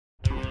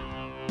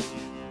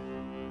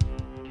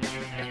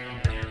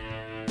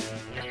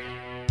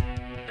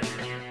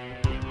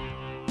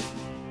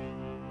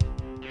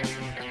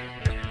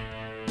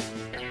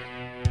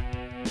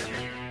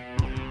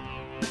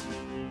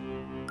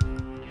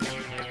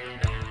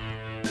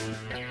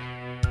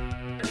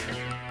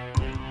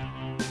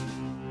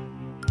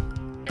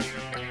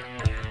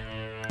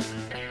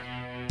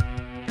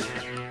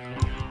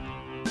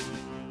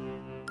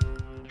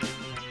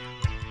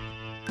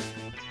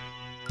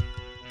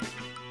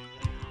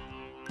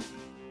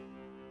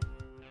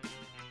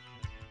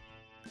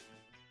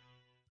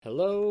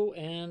Hello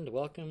and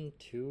welcome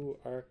to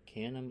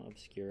Arcanum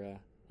Obscura.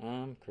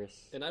 I'm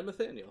Chris. And I'm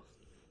Nathaniel.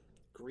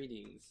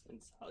 Greetings and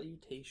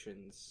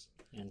salutations.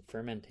 And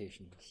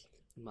fermentations.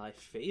 My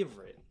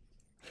favorite.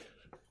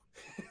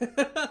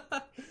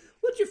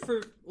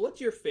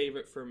 What's your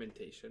favorite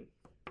fermentation?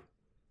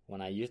 When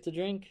I used to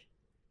drink,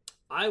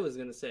 I was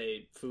gonna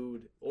say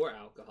food or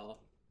alcohol.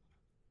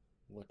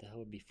 what the hell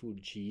would be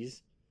food?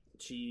 Cheese?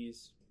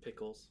 Cheese,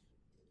 pickles.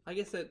 I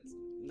guess that's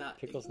not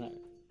Pickles not.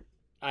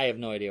 I have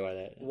no idea why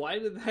that. Why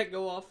did that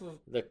go off of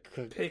The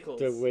pickles?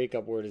 The wake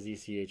up word is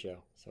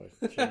ECHO. So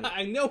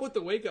I know what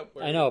the wake up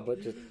word. I know,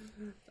 but just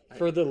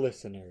for the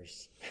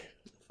listeners.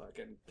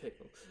 Fucking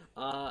pickle.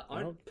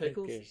 Aren't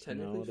pickles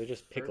technically no, they're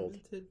just pickled.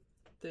 fermented?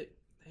 They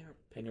are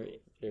And pickled.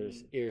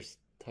 there's ears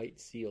tight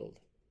sealed.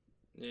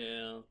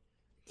 Yeah.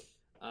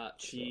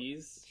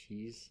 Cheese. So,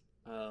 cheese.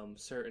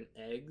 Certain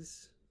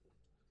eggs.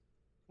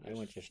 I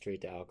went just straight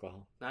to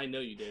alcohol. I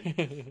know you did.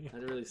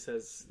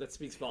 That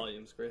speaks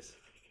volumes, Chris.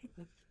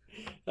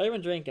 I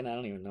haven't drank in I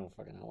don't even know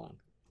fucking how long.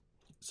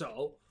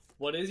 So,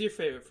 what is your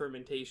favorite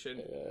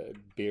fermentation?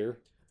 Beer.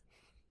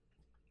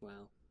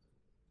 Wow.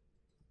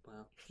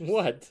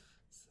 What?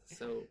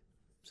 So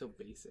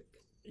basic.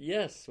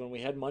 Yes, when we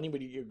had money,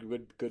 we'd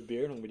get good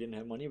beer, and when we didn't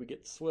have money, we'd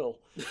get swill.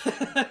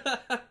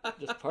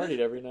 Just partied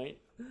every night.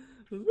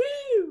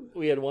 Woo!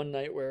 We had one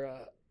night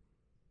where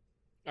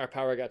our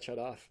power got shut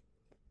off.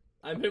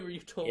 I remember you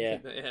told me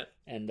that. Yeah.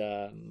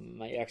 And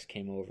my ex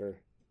came over,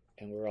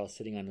 and we were all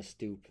sitting on the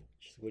stoop.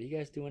 She's like, "What are you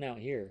guys doing out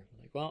here?"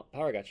 I'm like, "Well,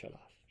 power got shut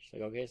off." She's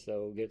like, "Okay,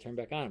 so get it turned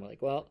back on." I'm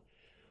like, "Well,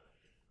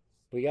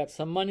 we got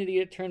some money to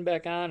get it turned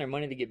back on, or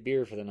money to get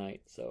beer for the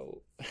night,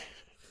 so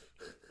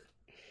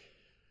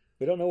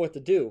we don't know what to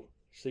do."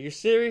 So you're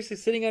seriously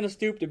sitting on a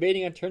stoop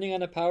debating on turning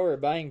on the power or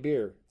buying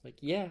beer? Like,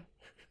 yeah.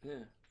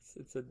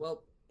 It's a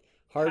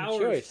hard power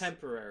choice. Is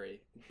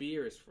temporary.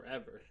 Beer is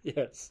forever.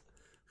 Yes.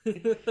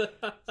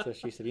 So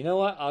she said, "You know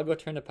what? I'll go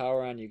turn the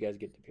power on. You guys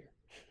get the beer."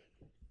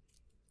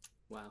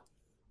 Wow.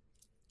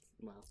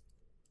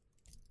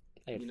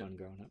 I had fun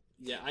growing up.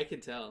 Yeah, I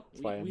can tell.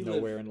 That's why I'm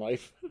nowhere in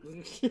life.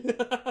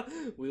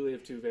 We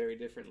live two very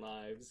different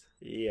lives.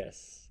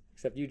 Yes.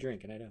 Except you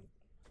drink and I don't.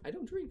 I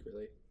don't drink,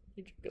 really.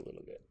 You drink a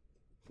little bit.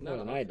 Not More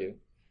than often. I do.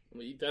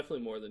 Well,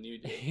 definitely more than you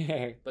do.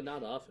 Yeah. But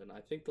not often. I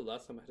think the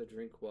last time I had a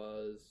drink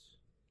was...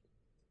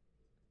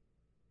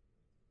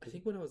 I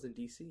think when I was in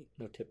DC.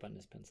 No tip on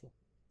this pencil.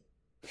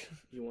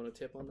 You want a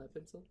tip on that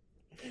pencil?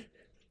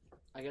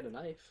 I got a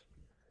knife.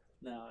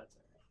 No, it's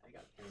alright. I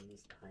got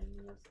pens,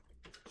 kindness,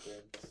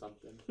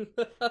 something.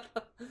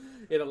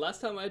 Yeah, the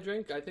last time I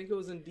drank, I think it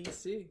was in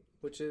DC,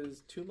 which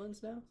is 2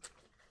 months now.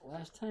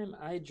 Last time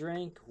I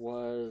drank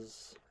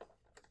was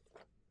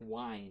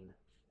wine.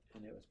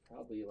 And it was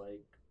probably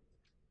like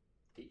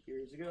 8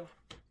 years ago.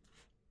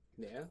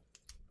 Yeah.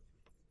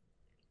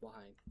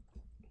 Wine.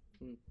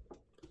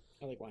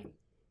 I like wine.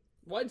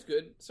 Wine's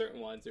good.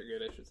 Certain wines are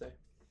good, I should say.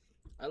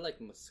 I like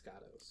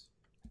Moscatos.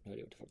 No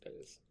idea what the fuck that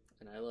is.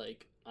 And I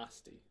like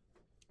Asti.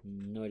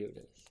 No idea what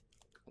that is.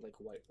 I like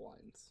white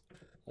wines.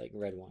 I like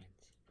red wines.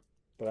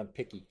 But I'm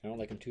picky. I don't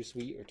like them too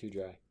sweet or too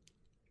dry.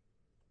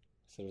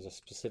 So there was a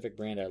specific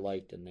brand I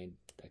liked, and I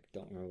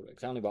don't remember.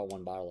 Because I only bought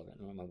one bottle of it. I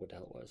don't remember what the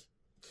hell it was.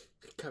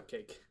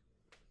 Cupcake.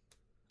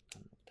 I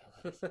don't know what the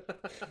hell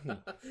that is. No.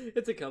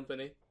 It's a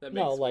company that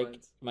makes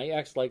wines. My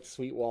ex liked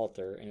Sweet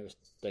Walter, and it was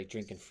like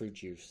drinking fruit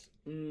juice.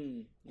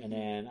 Mm. And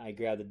then I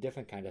grabbed a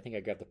different kind. I think I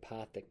grabbed the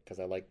Pothic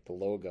because I liked the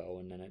logo,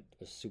 and then it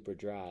was super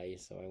dry.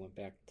 So I went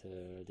back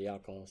to the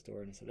alcohol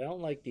store and I said, "I don't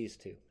like these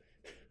two."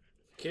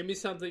 Give me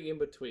something in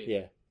between.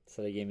 Yeah.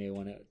 So they gave me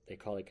one that they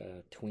call like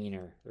a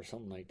tweener or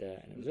something like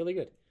that, and it was really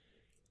good.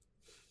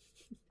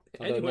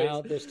 Although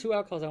now there's two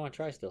alcohols I want to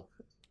try still.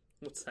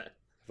 What's that?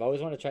 I've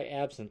always wanted to try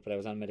absinthe, but I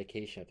was on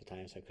medication at the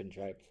time, so I couldn't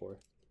try it before.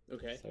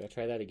 Okay. So I gotta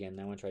try that again.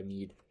 Now I want to try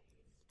mead.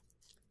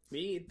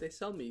 Mead? They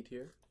sell mead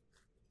here.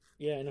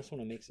 Yeah, I know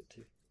someone makes it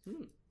too.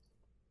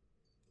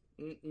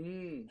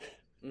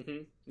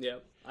 Yeah,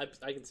 I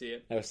can see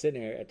it. I was sitting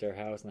there at their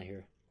house and I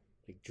hear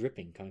like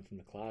dripping coming from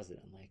the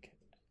closet. I'm like,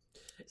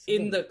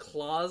 in the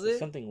closet? Is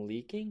something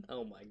leaking?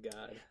 Oh my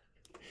god.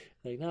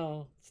 Like,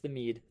 no, it's the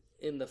mead.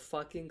 In the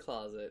fucking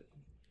closet.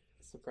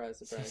 Surprise,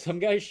 surprise. So some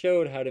guy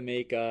showed how to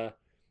make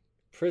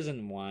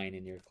prison wine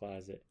in your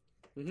closet.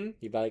 Mm-hmm.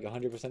 You buy like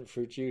 100%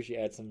 fruit juice, you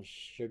add some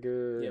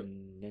sugar,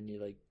 and then you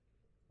like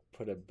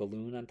put a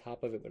balloon on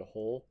top of it with a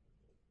hole.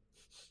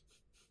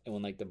 And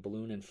when like the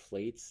balloon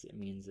inflates, it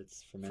means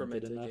it's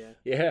fermented enough.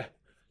 Yeah.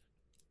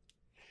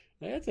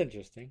 That's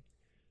interesting.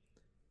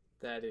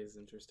 That is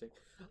interesting.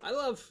 I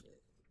love,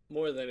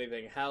 more than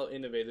anything, how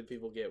innovative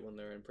people get when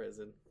they're in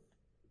prison.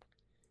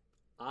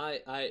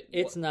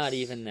 It's not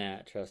even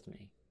that, trust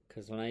me.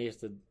 Because when I used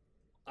to...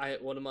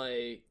 one of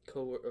my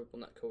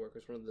not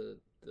coworkers, one of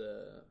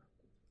the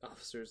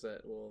officers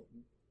that will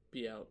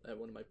be out at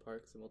one of my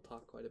parks and we'll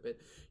talk quite a bit,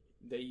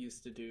 they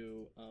used to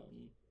do...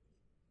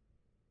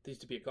 There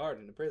used to be a guard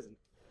in a prison.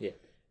 Yeah.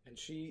 And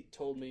she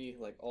told me,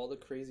 like, all the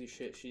crazy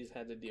shit she's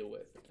had to deal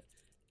with.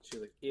 She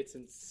was like, it's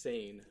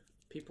insane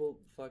People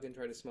fucking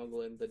try to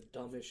smuggle in the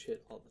dumbest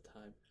shit all the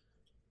time.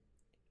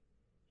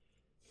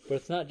 But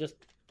it's not just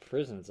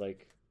prison. It's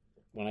like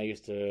when I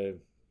used to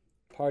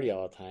party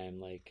all the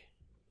time, like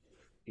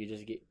you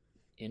just get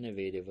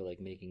innovative with like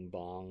making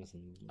bongs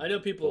and I know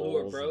people who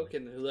are broke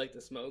and who like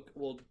to smoke.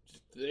 Well,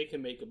 they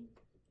can make a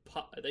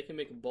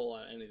bowl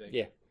out of anything.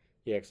 Yeah,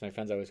 because my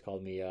friends always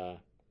called me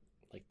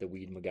like the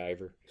weed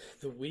MacGyver.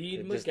 The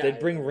weed MacGyver. They'd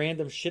bring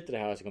random shit to the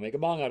house and go make a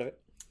bong out of it.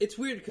 It's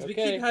weird because we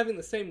keep having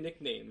the same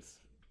nicknames.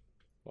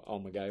 Oh,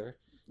 MacGyver?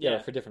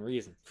 Yeah, for different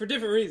reasons. For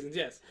different reasons,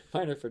 yes.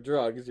 Mine are for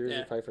drugs. Yours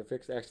are probably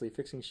for actually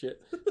fixing shit.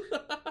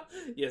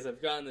 Yes,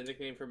 I've gotten the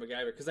nickname for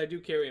MacGyver because I do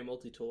carry a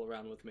multi-tool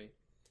around with me.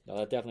 No,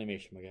 that definitely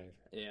makes you MacGyver.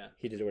 Yeah.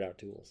 He did it without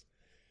tools.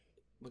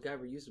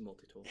 MacGyver used a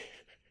multi-tool.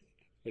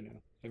 I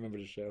know. I remember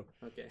the show.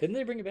 Okay. Didn't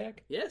they bring it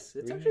back? Yes,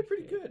 it's actually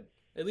pretty good.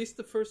 At least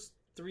the first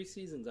 3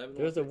 seasons.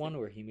 There was the one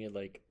where he made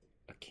like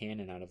a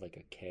cannon out of like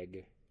a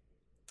keg.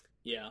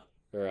 Yeah.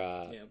 Or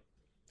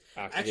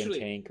oxygen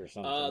tank or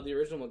something. The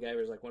original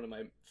MacGyver is like one of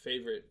my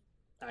favorite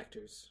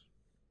actors.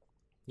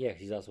 Yeah,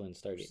 he's also in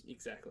Stargate.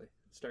 Exactly.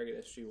 Stargate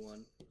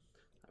SG-1.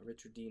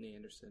 Richard Dean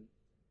Anderson.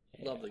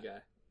 Yeah, love the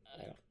guy.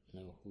 I don't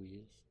know who he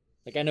is.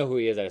 Like, I know who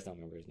he is, I just don't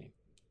remember his name.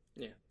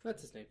 Yeah,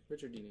 that's his name.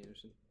 Richard Dean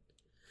Anderson.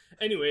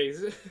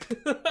 Anyways,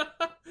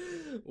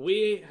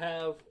 we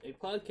have a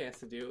podcast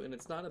to do, and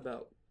it's not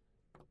about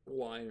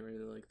wine or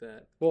anything like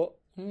that. Well,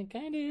 it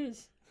kind of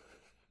is.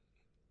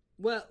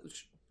 Well,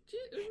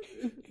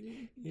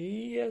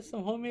 he has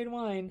some homemade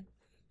wine.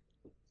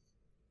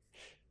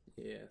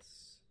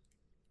 Yes.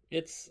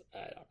 It's, I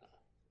don't know.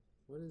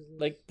 What is it?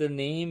 Like, the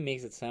name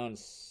makes it sound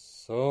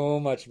so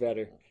much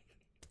better.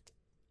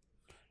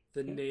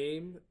 The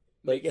name?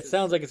 Like, it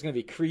sounds like it's going to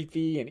be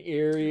creepy and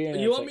eerie. And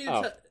you want me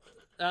to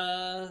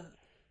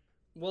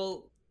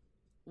well,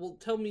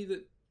 tell me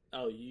that...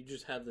 Oh, you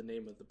just have the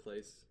name of the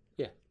place.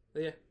 Yeah.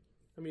 Yeah.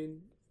 I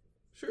mean,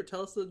 sure,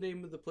 tell us the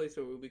name of the place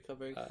that we'll be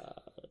covering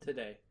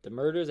today. The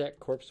Murders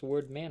at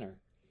Corpsewood Manor.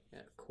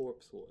 Yeah,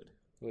 Corpsewood.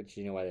 Which,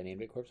 you know why they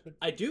named it Corpsewood?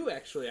 I do,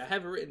 actually. I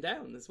have it written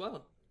down as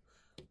well.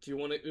 Do you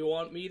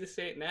want me to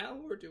say it now,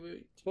 or do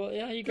we... Well,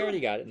 yeah, you already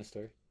got it in the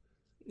story.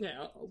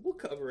 Yeah, we'll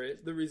cover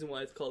it. The reason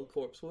why it's called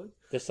Corpsewood.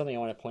 There's something I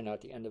want to point out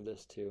at the end of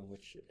this, too,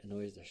 which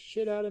annoys the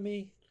shit out of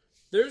me.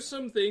 There's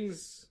some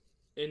things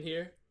in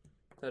here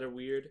that are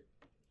weird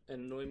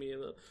and annoy me a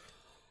little.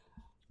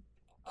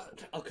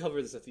 I'll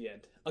cover this at the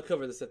end.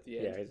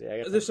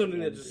 Yeah, there's something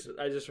that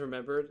I just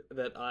remembered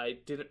that I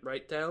didn't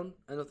write down.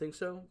 I don't think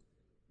so.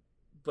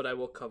 But I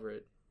will cover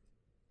it.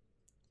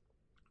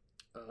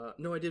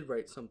 No, I did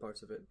write some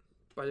parts of it,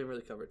 but I didn't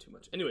really cover it too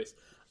much. Anyways,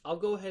 I'll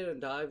go ahead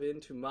and dive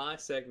into my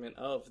segment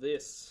of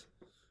this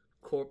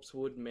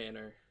Corpsewood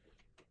Manor.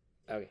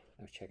 Okay,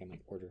 I was checking my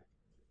order.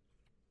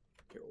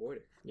 Your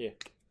order? Yeah.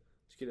 Did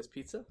you get us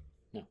pizza?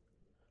 No.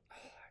 Oh,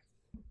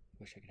 I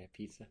wish I could have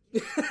pizza.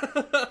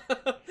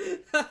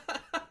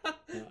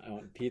 No, I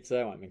want pizza.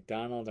 I want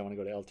McDonald's. I want to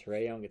go to El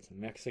Toreo and get some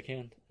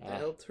Mexican.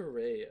 El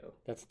Toreo.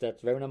 That's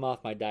right when I'm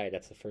off my diet.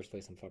 That's the first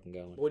place I'm fucking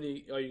going.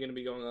 Are you going to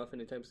be going off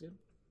anytime soon?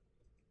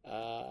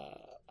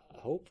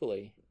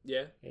 Hopefully.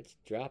 Yeah. It's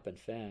dropping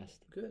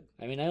fast. Good.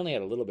 I mean, I only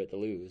had a little bit to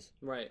lose.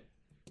 Right.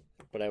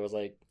 But I was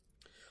like,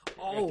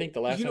 I think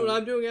the last you know what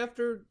I'm doing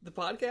after the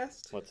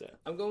podcast? What's that?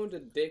 I'm going to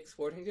Dick's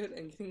Sporting Goods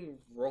and getting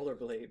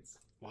rollerblades.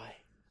 Why?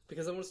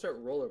 Because I want to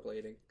start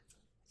rollerblading.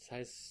 What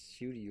size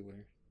shoe do you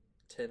wear?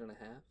 10.5.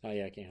 Oh,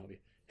 yeah, I can't help you.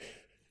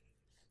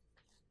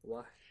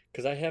 Why?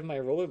 Because I have my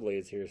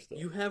rollerblades here still.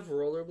 You have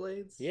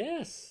rollerblades?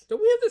 Yes.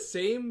 Don't we have the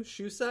same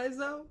shoe size,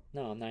 though?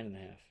 No, I'm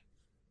 9.5.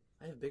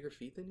 I have bigger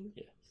feet than you?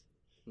 Yes.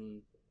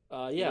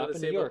 Yeah, up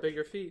in New York.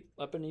 Bigger feet.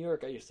 Up in New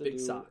York, I used to Big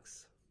do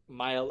socks.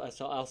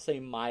 So I'll say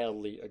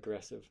mildly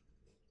aggressive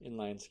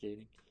inline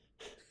skating.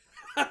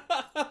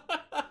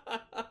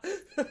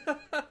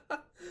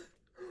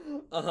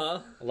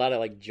 Uh-huh. A lot of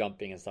like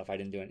jumping and stuff. I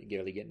didn't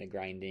really get into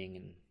grinding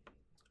and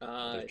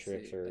other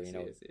tricks or I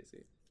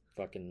see.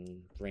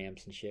 fucking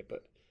ramps and shit.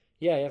 But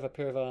yeah, I have a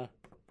pair of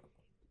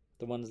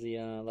the ones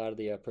a lot of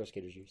the pro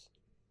skaters use.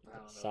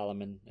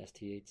 Solomon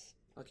ST8s.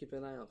 I'll keep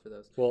an eye out for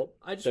those. Well,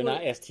 they're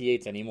not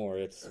ST8s anymore.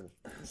 It's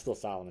still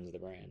Solomon's the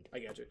brand. I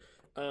got you.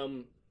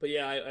 But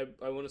yeah,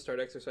 I want to start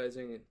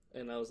exercising,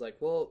 and I was like,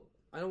 well,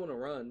 I don't want to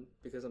run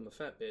because I'm a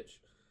fat bitch.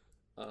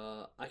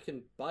 I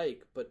can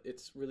bike, but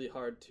it's really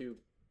hard to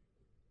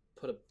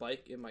put a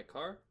bike in my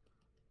car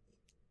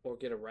or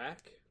get a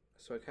rack.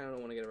 So I kind of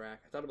don't want to get a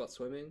rack. I thought about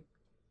swimming.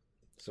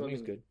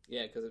 Swimming's good.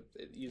 Yeah, because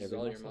it uses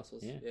all your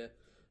muscles. Yeah.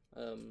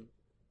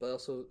 But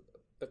also,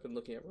 I've been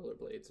looking at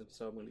rollerblades, and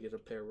so I'm going to get a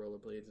pair of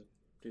rollerblades and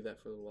do that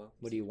for a little while.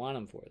 What do you want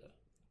them for, though?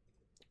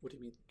 What do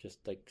you mean? Just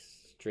like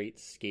straight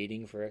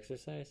skating for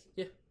exercise?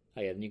 Yeah.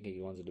 Oh, yeah, then you can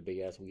get ones with the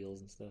big-ass wheels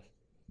and stuff.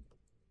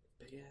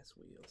 Big-ass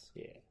wheels?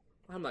 Yeah.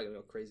 I'm not going to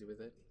go crazy with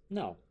it.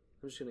 No.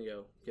 I'm just going to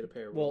go get a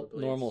pair of rollerblades.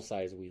 Normal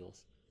size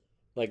wheels.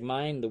 Like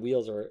mine, the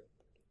wheels are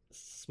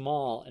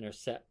small and are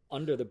set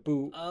under the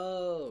boot.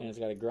 Oh. And it's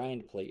got a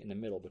grind plate in the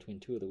middle between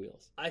two of the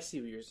wheels. I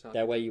see what you're talking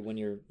That way, when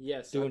you're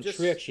doing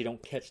tricks, you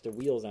don't catch the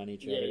wheels on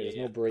each other. There's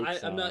no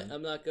brakes on them.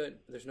 I'm not good.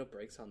 There's no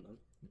brakes on them.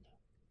 No.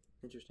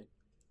 Interesting.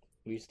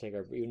 We used to take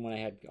even when I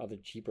had other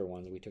cheaper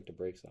ones, we took the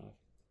brakes off.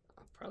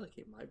 I'll probably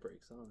keep my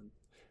brakes on.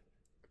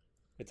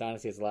 It's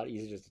a lot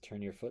easier just to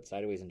turn your foot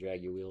sideways and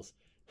drag your wheels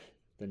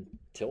than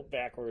tilt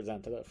backwards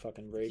onto that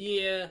fucking brake.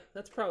 Yeah,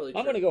 that's probably true.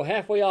 I'm going to go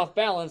halfway off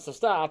balance to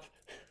stop.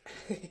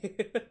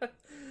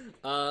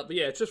 But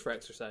yeah, it's just for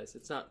exercise.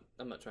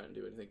 I'm not trying to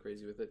do anything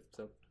crazy with it.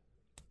 So,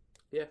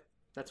 yeah,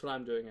 that's what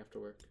I'm doing after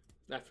work.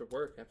 After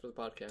the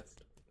podcast.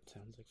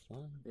 Sounds like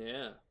fun.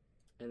 Yeah.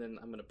 And then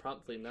I'm going to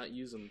promptly not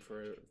use them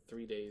for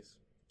 3 days.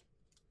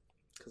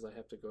 Because I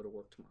have to go to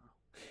work tomorrow.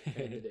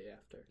 And the day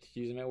after. Just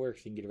use them at work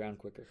so you can get around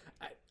quicker.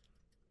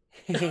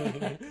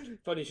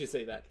 Funny you should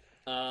say that.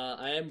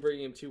 I am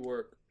bringing him to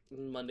work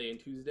Monday and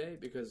Tuesday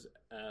because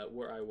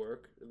where I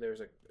work,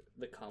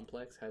 the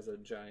complex has a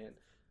giant,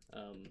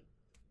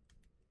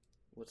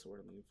 what's the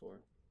word I'm looking for?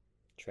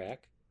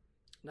 Track?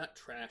 Not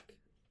track.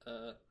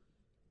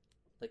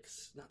 Like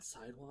not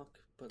sidewalk,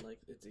 but like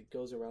it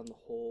goes around the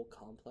whole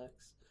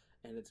complex,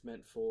 and it's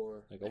meant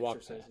for like a walk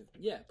exercising. path.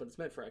 Yeah, but it's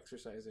meant for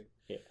exercising.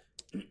 Yeah.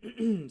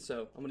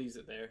 So I'm gonna use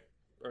it there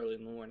early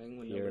in the morning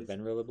when you ever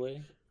been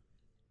rollerblading?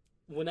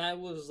 When I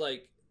was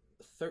like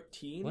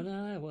 13. When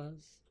I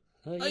was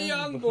a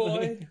young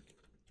boy.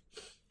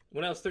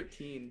 When I was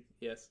 13,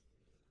 yes.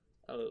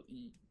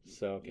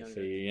 So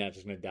you're not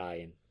just gonna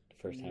die in the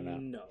first time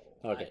out? No.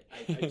 Okay.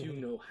 I do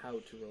know how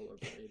to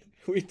rollerblade.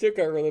 We took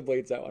our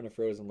rollerblades out on a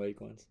frozen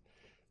lake once,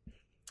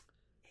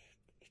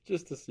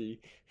 just to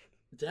see.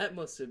 That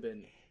must have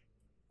been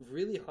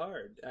really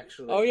hard,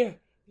 actually. Oh yeah,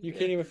 you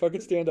can't even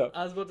fucking stand up.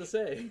 I was about to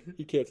say.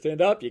 You can't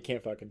stand up. You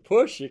can't fucking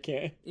push. You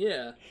can't.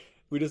 Yeah.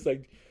 We just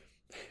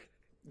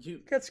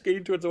you got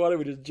skating towards the water.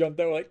 We just jumped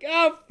out. We're like,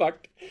 oh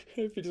fuck!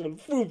 He just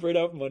went boom right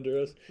out from under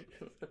us.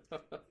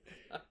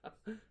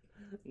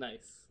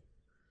 Nice.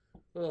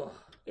 Oh,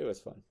 it was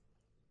fun.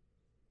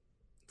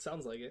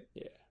 Sounds like it.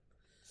 Yeah.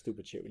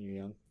 Stupid shit when you're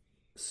young.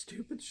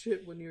 Stupid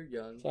shit when you're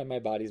young. That's why my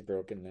body's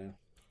broken now.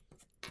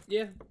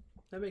 Yeah,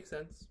 that makes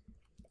sense.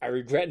 I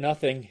regret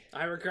nothing.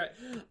 I regret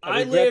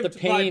the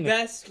pain. My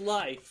best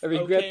life. I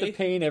regret the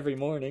pain every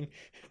morning.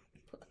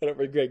 I don't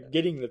regret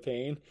getting the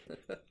pain.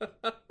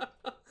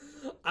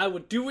 I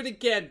would do it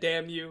again,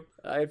 damn you.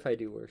 I'd probably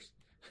do worse.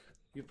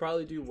 You'd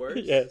probably do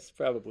worse? Yes,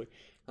 probably.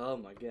 Oh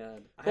my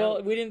god.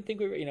 Well, we didn't think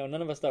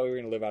none of us thought we were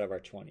going to live out of our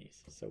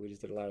 20s. So we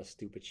just did a lot of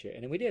stupid shit.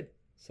 And then we did.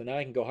 So now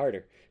I can go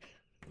harder.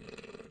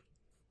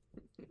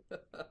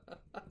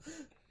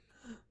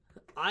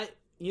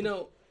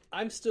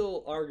 I'm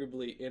still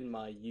arguably in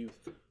my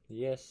youth.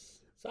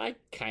 Yes. So I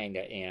kind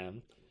of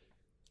am.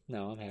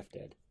 No, I'm half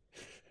dead.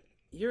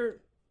 You're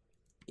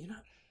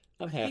not...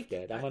 I'm half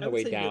dead. I'm on the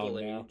way down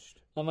now.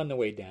 I'm on the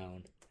way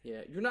down.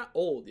 Yeah, you're not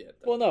old yet,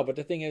 though. Well, no, but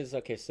the thing is,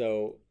 okay,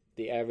 so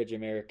the average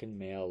American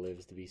male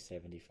lives to be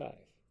 75.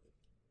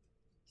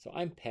 So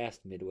I'm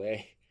past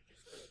midway.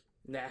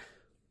 Nah.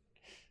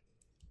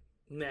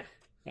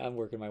 I'm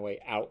working my way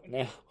out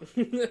now.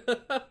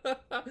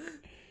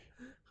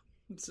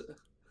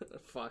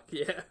 Fuck,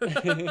 yeah.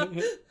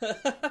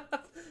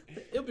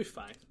 It'll be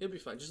fine.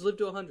 Just live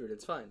to 100.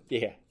 It's fine.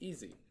 Yeah.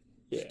 Easy.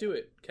 Yeah. Just do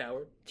it,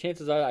 coward.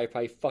 Chances are I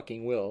probably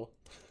fucking will.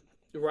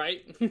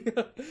 Right?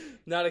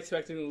 Not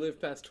expecting to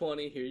live past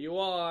 20. Here you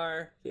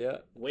are. Yeah.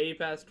 Way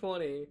past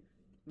 20.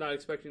 Not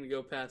expecting to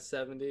go past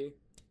 70.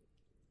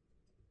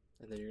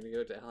 And then you're going to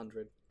go to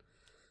 100.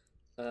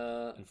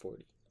 And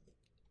 40.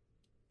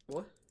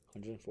 What?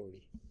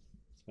 140.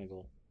 That's my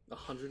goal.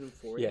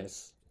 140?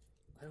 Yes.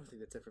 I don't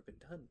think that's ever been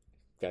done.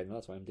 God, no,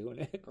 that's why I'm doing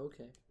it.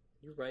 Okay.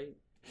 You're right.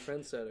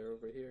 Trendsetter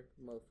over here,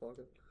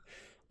 motherfucker.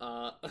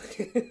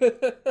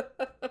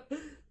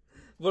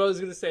 What I was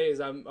going to say is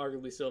I'm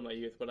arguably still in my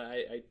youth, but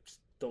I just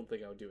don't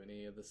think I would do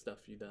any of the stuff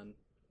you've done.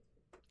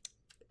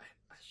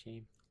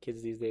 Shame.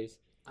 Kids these days.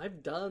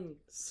 I've done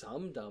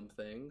some dumb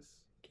things.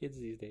 Kids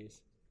these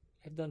days.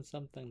 I've done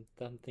some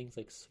dumb things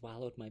like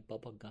swallowed my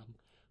bubble gum.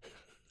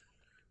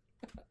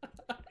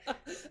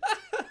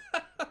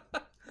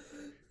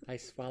 I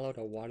swallowed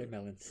a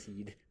watermelon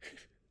seed.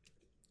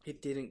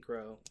 It didn't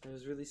grow. It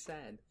was really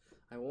sad.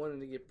 I wanted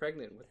to get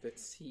pregnant with that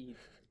seed.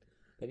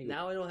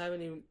 Now I don't have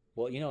any...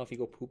 Well, if you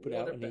go poop it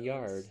out in the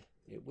yard,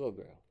 it will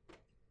grow.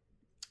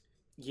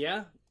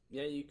 Yeah.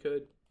 Yeah, you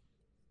could.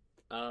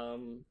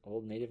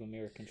 Old Native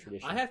American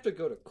tradition. I have to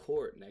go to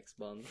court next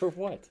month. For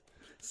what?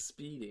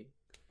 Speeding.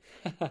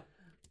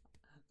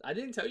 I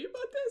didn't tell you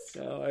about this?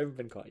 No, I haven't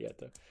been caught yet,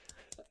 though.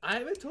 I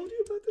haven't told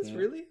you about this, Yeah.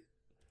 really?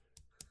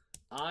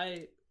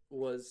 I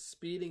was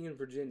speeding in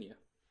Virginia,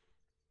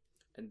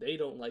 and they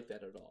don't like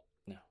that at all.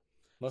 No.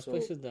 Most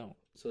places don't.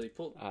 So he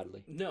pulled...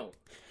 Oddly. No.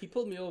 He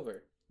pulled me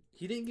over.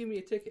 He didn't give me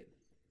a ticket.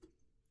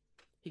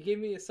 He gave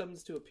me a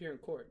summons to appear in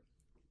court.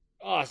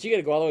 Oh, so you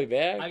gotta go all the way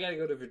back? I gotta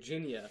go to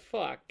Virginia.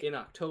 Fuck. In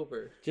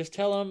October. Just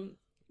tell him,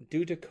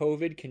 due to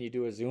COVID, can you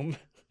do a Zoom?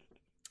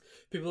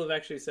 People have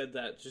actually said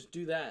that. Just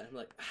do that. I'm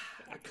like,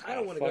 I kind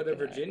of want to go to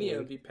Virginia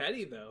and be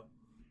petty, though.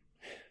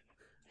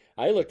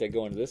 I looked at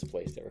going to this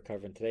place that we're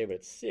covering today, but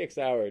it's a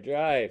 6-hour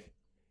drive.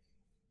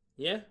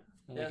 Yeah.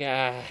 I'm like,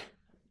 yeah.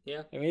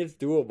 I mean, it's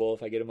doable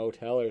if I get a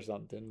motel or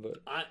something, but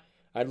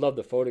I'd love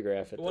to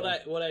photograph it.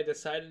 What I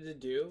decided to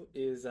do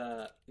is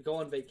go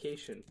on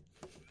vacation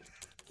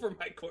for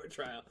my court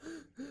trial.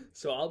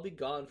 So I'll be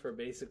gone for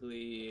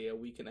basically a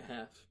week and a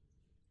half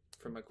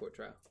for my court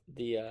trial.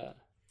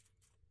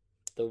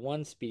 The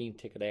one speeding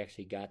ticket I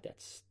actually got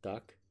that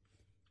stuck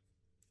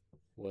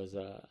was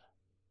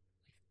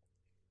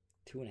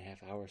 2.5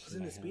 hours.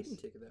 Wasn't a speeding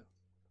ticket though?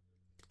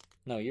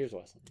 No, yours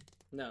wasn't.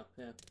 No,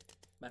 yeah.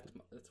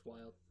 That's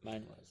wild.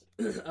 Mine was.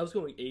 I was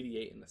going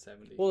 88 in the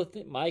 70. Well,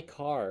 my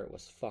car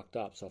was fucked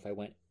up, so if I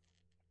went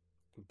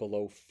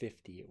below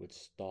 50, it would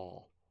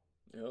stall.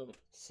 Oh.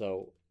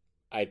 So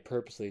I'd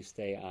purposely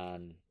stay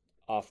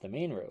off the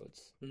main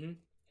roads. Mm-hmm.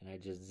 And I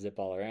just zip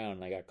all around,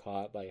 and I got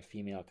caught by a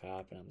female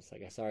cop, and I'm just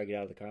like, I saw her get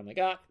out of the car. I'm like,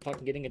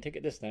 fucking getting a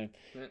ticket this time.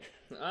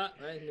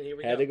 Right, here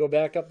we Had to go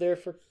back up there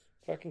for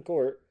fucking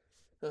court.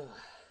 That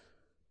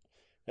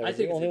was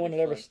the only one that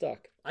ever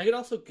stuck. I could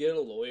also get a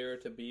lawyer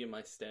to be in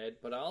my stead,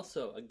 but I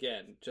also,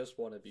 again, just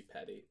want to be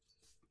petty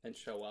and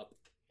show up.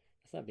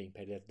 That's not being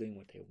petty. That's doing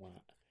what they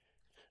want.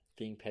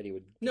 Being petty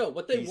would No,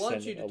 what they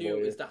want you to do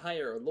is to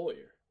hire a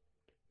lawyer.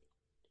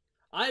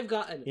 I've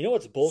gotten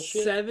what's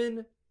bullshit?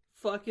 7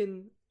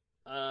 fucking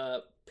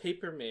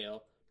paper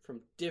mail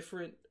from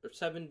 7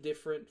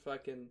 different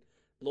fucking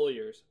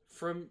lawyers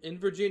in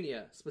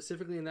Virginia,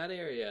 specifically in that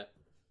area,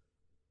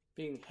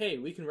 being, hey,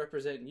 we can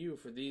represent you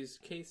for these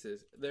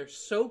cases. They're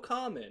so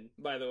common,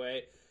 by the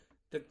way,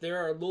 that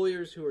there are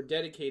lawyers who are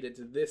dedicated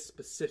to this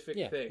specific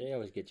thing. They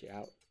always get you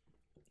out.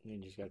 And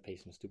you just got to pay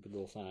some stupid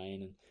little fine.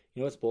 And you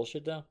know what's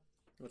bullshit, though?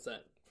 What's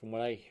that? From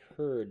what I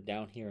heard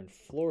down here in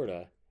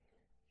Florida,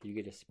 you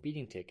get a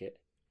speeding ticket,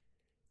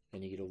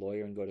 then you get a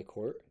lawyer and go to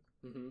court.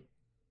 Mm-hmm.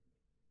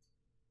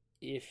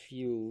 If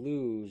you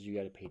lose, you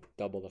got to pay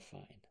double the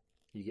fine.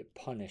 You get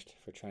punished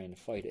for trying to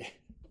fight it.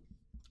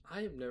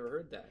 I have never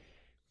heard that.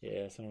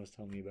 Yeah, someone was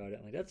telling me about it.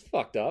 I'm like, that's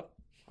fucked up.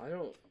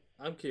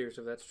 I'm curious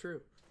if that's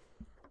true.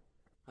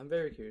 I'm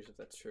very curious if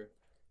that's true.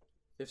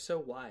 If so,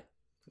 why?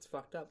 It's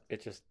fucked up.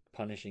 It's just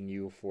punishing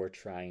you for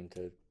trying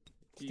to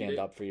stand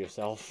up for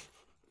yourself.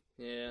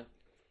 Yeah.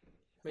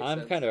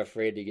 I'm kind of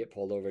afraid to get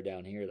pulled over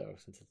down here, though,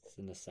 since it's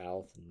in the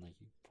South, and like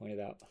you pointed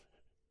out.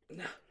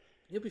 No,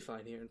 you'll be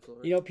fine here in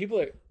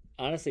Florida.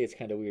 Honestly, it's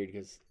kind of weird,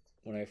 because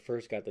when I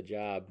first got the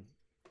job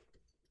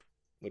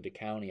with the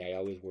county, I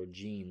always wore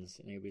jeans,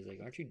 and everybody's like,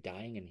 aren't you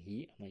dying in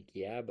heat? I'm like,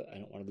 yeah, but I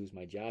don't want to lose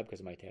my job because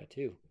of my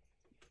tattoo.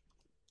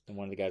 And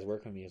one of the guys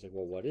working with me was like,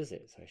 well, what is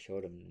it? So I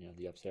showed him,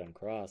 the upside down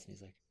cross, and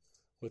he's like,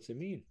 what's it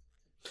mean?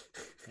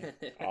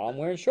 Like, I'm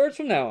wearing shorts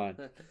from now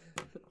on.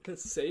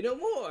 Say no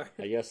more.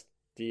 I guess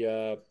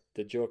the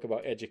joke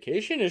about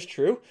education is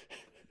true.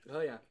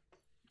 Oh yeah.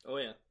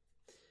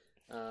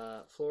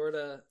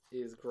 Florida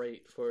is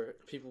great for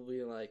people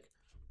being like,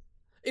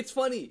 it's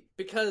funny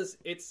because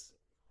it's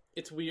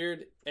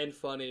weird and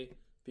funny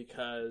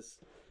because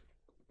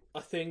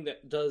a thing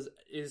that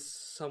is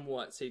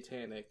somewhat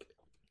satanic,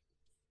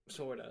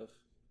 sort of,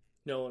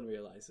 no one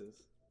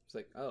realizes. It's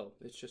like, oh,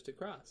 it's just a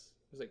cross.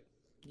 It's like,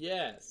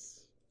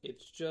 yes,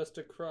 it's just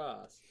a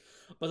cross.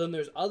 But then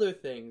there's other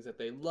things that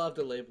they love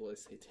to label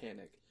as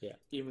satanic,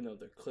 even though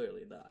they're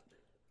clearly not.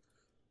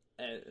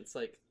 And it's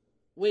like,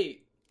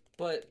 wait,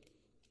 but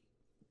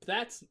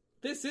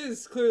this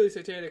is clearly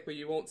satanic, but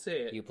you won't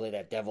say it. You play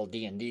that devil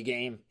D&D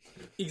game?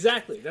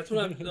 Exactly. That's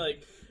what I'm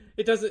like.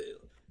 It doesn't.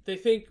 They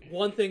think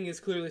one thing is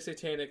clearly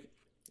satanic,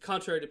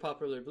 contrary to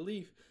popular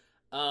belief,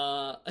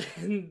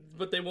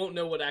 but they won't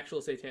know what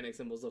actual satanic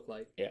symbols look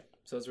like. Yeah.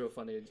 So it's real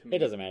funny to me. It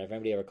doesn't matter if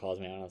anybody ever calls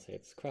me out. I'll say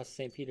it's cross of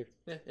St. Peter.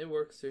 Yeah, it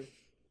works too.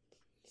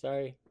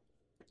 Sorry.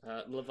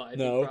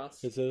 Leviathan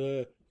cross.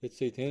 It's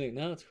satanic.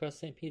 No, it's cross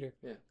St. Peter.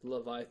 Yeah, the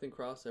Leviathan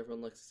cross.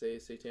 Everyone likes to say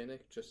is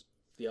satanic. Just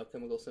the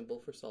alchemical symbol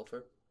for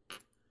sulfur.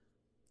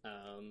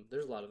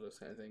 There's a lot of those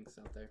kind of things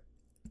out there.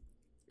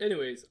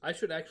 Anyways, I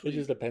should actually... It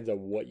just depends on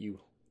what you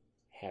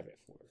have it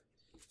for.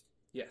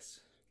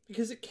 Yes.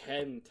 Because it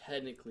can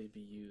technically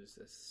be used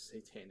as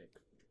satanic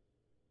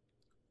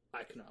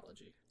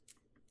iconology.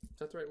 Is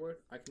that the right word?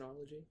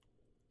 Iconology?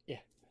 Yeah,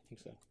 I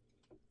think so.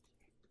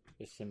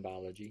 It's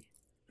symbology.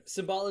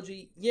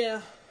 Symbology,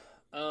 yeah.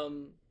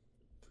 They're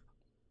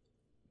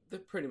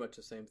pretty much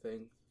the same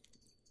thing.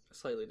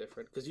 Slightly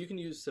different. Because you can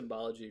use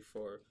symbology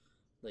for,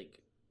 like...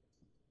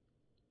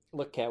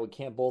 Look, Kat, we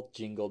can't both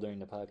jingle during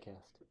the podcast.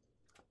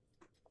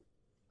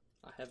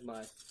 I have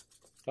my...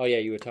 Oh, yeah,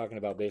 you were talking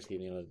about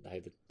basically, I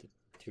have the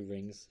 2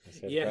 rings.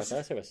 Yes. I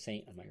also have a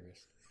saint on my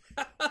wrist.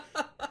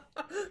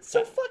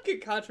 So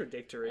fucking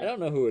contradictory. I don't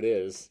know who it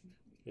is.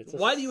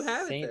 Why do you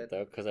have saint, it then?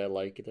 Though, because I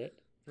liked it.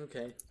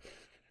 Okay.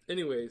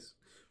 Anyways,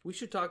 we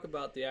should talk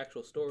about the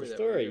actual story.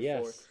 We're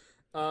here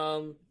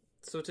for.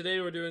 So today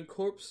we're doing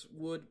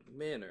Corpsewood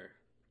Manor.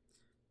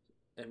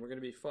 And we're going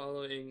to be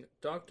following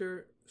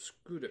Dr.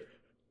 Scooter.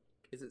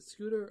 Is it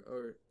Scooter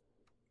or...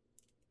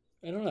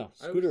 I don't know.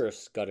 Scooter or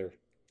Scudder?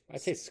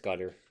 I'd say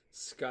Scudder.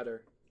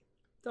 Scudder.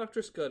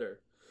 Dr. Scudder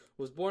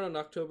was born on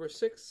October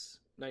 6,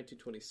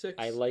 1926.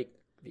 I like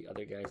the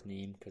other guy's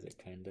name because it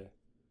kind of...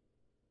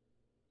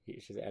 You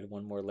should add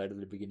one more letter to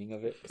the beginning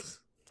of it.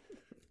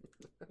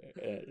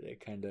 It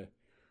kind of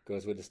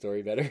goes with the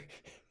story better.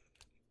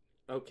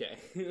 Okay.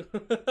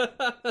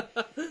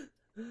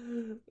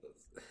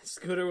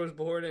 Scooter was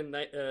born in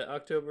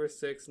October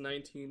 6,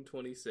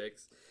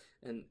 1926,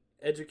 and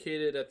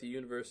educated at the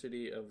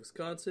University of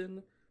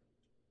Wisconsin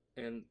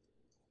and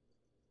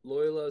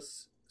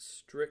Loyola's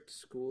Strict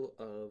School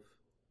of...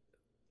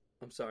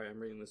 I'm sorry, I'm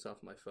reading this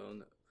off my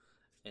phone.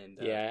 And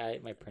yeah,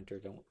 my printer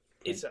don't... Print.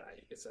 It's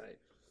alright.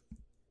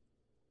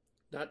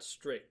 Not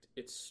strict,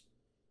 it's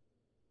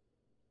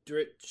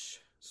Stritch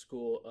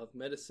School of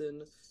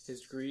Medicine.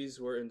 His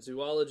degrees were in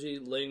zoology,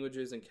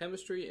 languages, and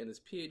chemistry, and his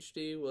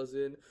PhD was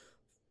in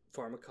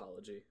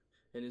pharmacology.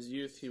 In his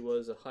youth, he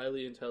was a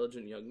highly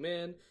intelligent young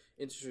man,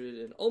 interested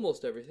in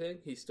almost everything.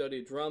 He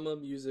studied drama,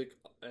 music,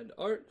 and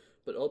art,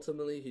 but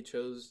ultimately he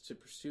chose to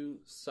pursue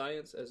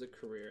science as a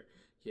career.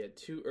 He had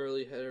 2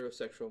 early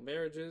heterosexual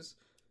marriages.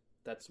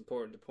 That's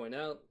important to point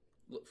out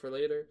for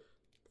later.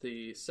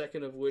 The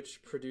second of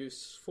which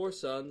produced 4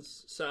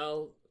 sons.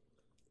 Sal...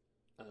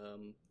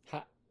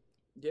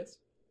 Yes?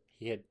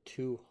 He had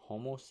 2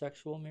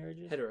 homosexual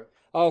marriages? Hetero.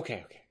 Oh,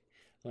 okay.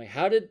 I'm like,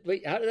 how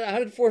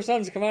did 4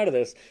 sons come out of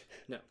this?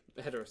 No,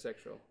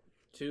 heterosexual.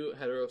 2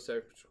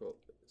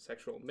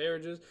 heterosexual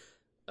marriages.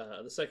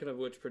 The second of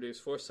which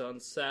produced 4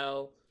 sons.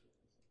 Sal,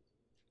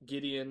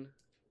 Gideon,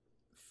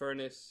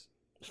 Furnace,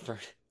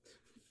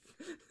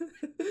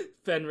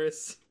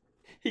 Fenris.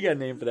 He got a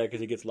name for that because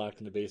he gets locked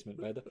in the basement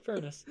by the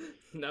furnace.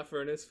 Not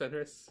Furnace,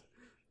 Fenris.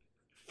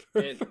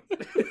 Furnace.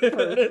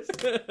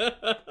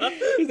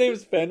 His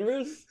name's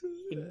Fenris?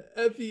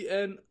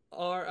 Fenris.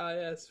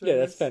 Yeah,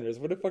 that's Fenris.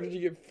 Where the fuck did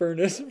you get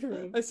Furnace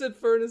from? I said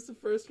Furnace the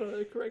first one.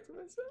 I corrected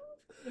myself.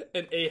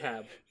 And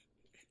Ahab.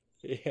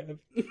 Ahab.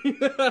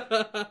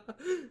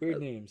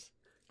 Weird names.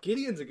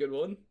 Gideon's a good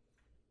one.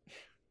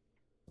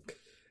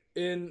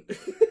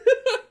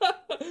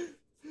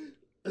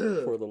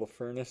 Poor little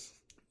Furnace.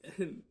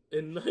 In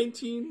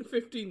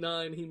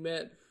 1959, he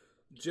met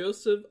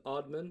Joseph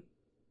Odman.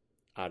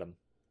 Adam.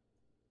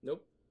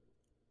 Nope.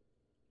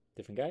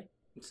 Different guy?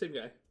 Same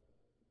guy.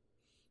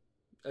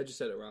 I just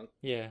said it wrong.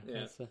 Yeah.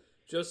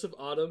 Joseph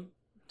Odom,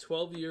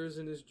 12 years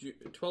his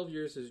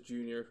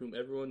junior, whom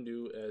everyone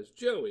knew as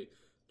Joey.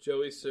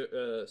 Joey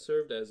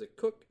served as a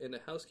cook and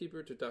a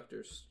housekeeper to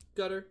Dr.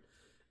 Scudder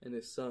and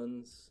his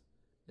sons,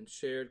 and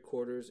shared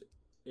quarters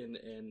in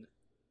an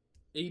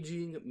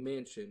aging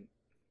mansion.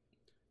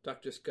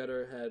 Dr.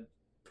 Scudder had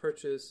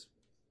purchased...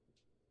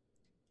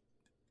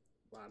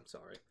 Wow, I'm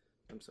sorry.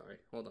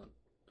 Hold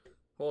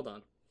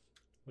on.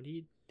 What are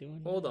you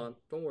doing? Hold on.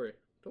 Don't worry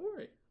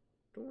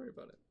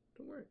about it.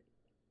 Don't worry.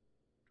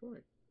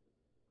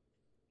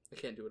 I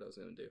can't do what I was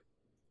going to do.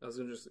 I was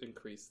going to just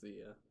increase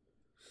the...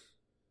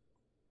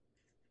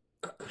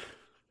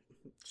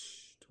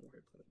 Shh, don't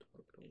worry about it.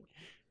 Don't worry.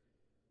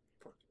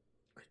 Fuck.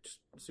 I just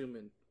zoom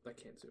in. I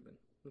can't zoom in.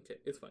 Okay,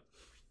 it's fine.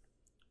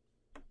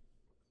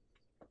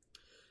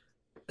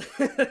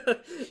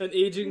 An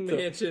aging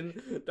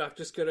mansion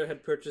Dr. Scudder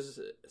had purchased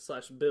 /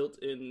 built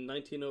in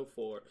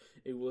 1904.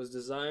 It was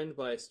designed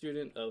by a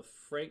student of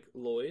Frank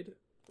Lloyd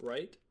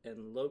Wright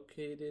and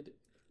located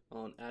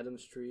on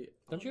Adams Street.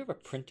 Don't you have a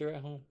printer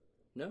at home?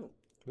 No.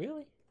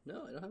 Really?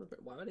 No, I don't have a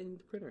printer. Why would I need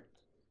a printer?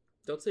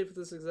 Don't say for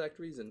this exact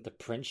reason. The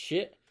print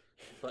shit?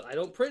 But I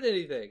don't print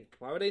anything.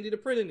 Why would I need to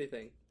print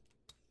anything?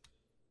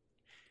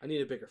 I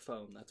need a bigger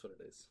phone. That's what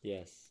it is.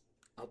 Yes.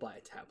 I'll buy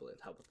a tablet.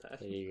 How about that?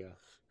 There you go.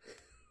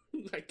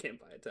 I can't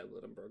buy a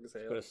tablet. I'm broke as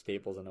hell. Go to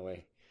Staples in a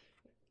way.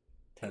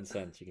 10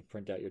 cents. You can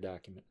print out your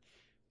document.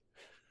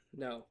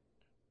 No.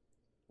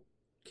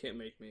 Can't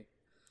make me.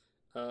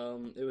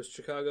 It was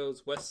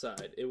Chicago's West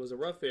Side. It was a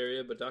rough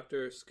area, but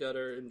Dr.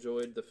 Scudder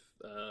enjoyed the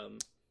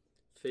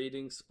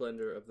fading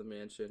splendor of the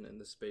mansion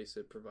and the space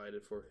it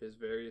provided for his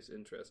various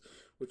interests,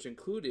 which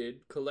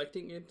included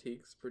collecting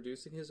antiques,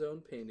 producing his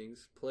own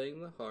paintings, playing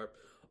the harp.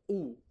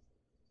 Ooh,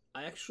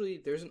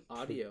 there's an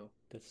audio.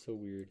 That's so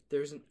weird.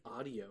 There's an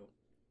audio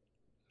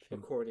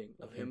recording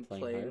of him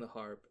playing the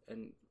harp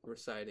and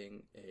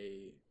reciting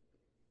a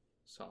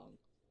song.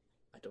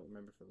 I don't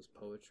remember if it was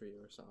poetry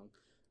or a song.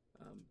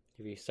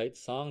 He recites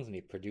songs and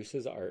he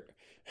produces art.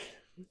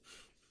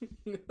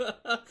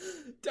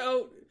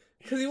 Don't,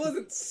 because he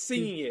wasn't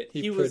singing it.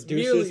 He was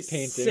merely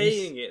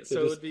saying it,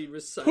 so it would be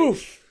recited.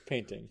 Poof!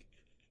 Painting.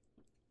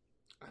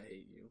 I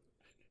hate you.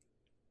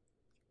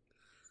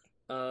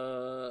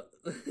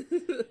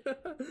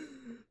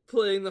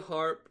 Playing the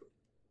harp.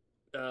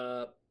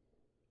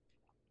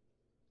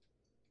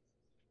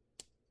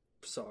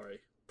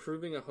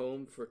 Proving a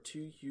home for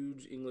 2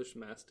 huge English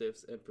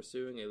mastiffs and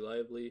pursuing a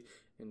lively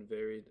and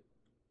varied...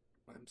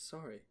 I'm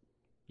sorry.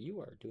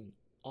 You are doing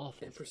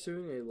awful. And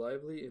pursuing a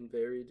lively and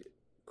varied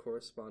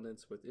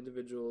correspondence with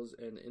individuals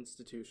and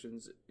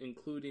institutions,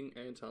 including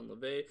Anton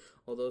LaVey,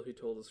 although he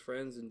told his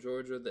friends in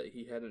Georgia that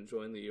he hadn't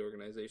joined the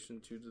organization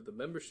due to the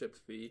membership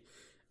fee.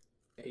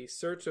 A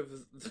search of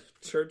the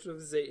Church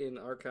of Satan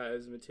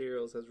archives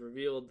materials has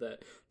revealed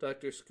that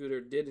Dr. Scooter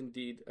did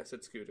indeed... I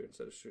said Scooter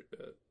instead of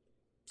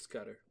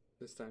Scudder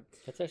this time.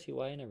 That's actually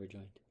why I never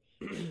joined.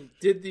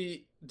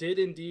 did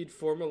indeed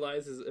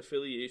formalize his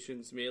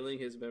affiliations, mailing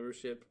his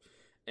membership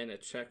and a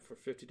check for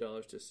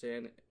 $50 to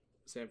San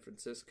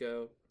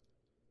Francisco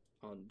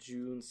on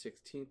June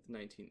 16th,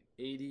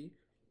 1980,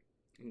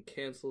 and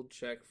canceled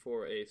check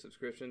for a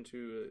subscription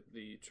to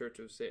the Church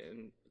of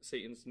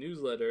Satan's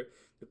newsletter,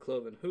 The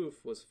Cloven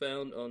Hoof, was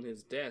found on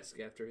his desk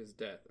after his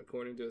death.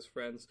 According to his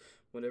friends,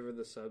 whenever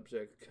the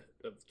subject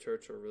of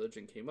church or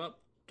religion came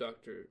up,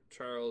 Dr.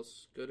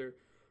 Charles Scudder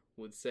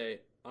would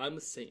say, "I'm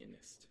a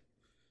Satanist,"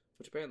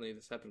 which apparently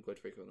this happened quite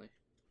frequently.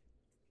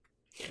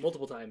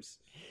 Multiple times.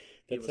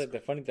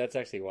 That's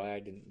actually why I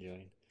didn't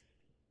join.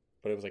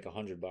 But it was like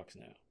 $100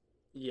 now.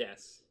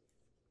 Yes.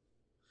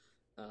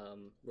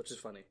 Which is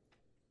funny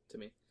to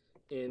me.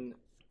 In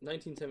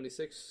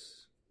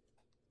 1976,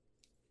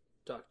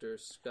 Dr.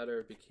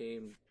 Scudder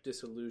became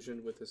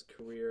disillusioned with his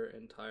career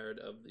and tired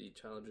of the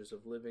challenges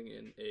of living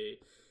in a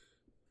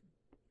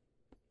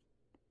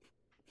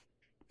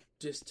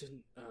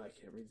distant... I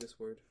can't read this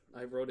word.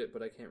 I wrote it,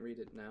 but I can't read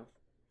it now.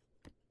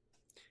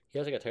 He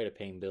also got tired of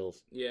paying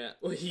bills. Yeah,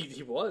 well,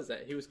 he was.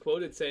 He was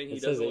quoted saying he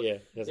doesn't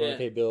want to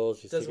pay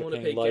bills. Doesn't want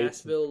to pay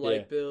gas bill,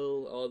 light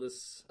bill, all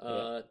this.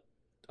 I'm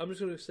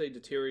just going to say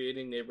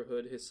deteriorating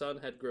neighborhood. His son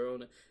had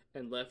grown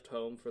and left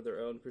home for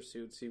their own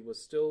pursuits. He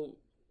was still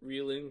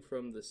reeling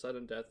from the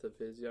sudden death of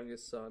his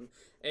youngest son,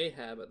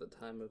 Ahab, at the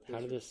time of his...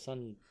 How did his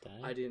son die?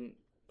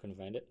 Couldn't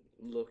find it?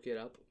 Look it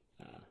up.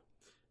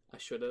 I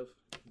should have,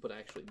 but I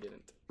actually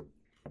didn't.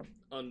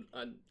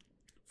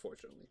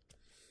 Unfortunately.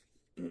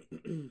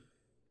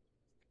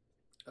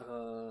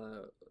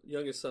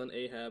 Youngest son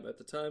Ahab, at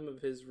the time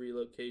of his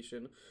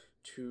relocation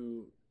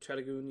to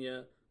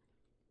Chattagoonia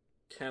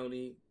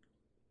County,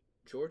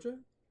 Georgia?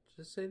 Did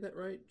I say that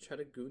right?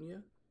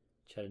 Chattanooga?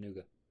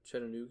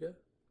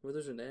 Well,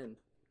 there's an N.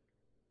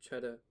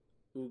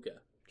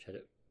 Chattanooga.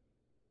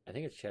 I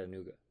think it's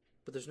Chattanooga.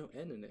 But there's no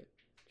N in it.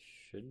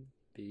 Should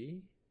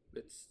be.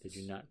 Did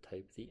you not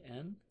type the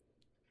N?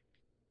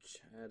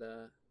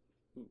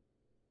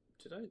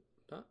 Did I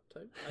not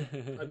type?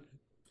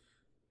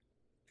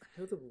 I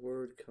know the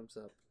word comes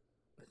up,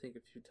 I think, a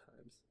few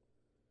times.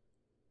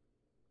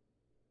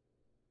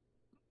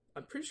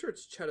 I'm pretty sure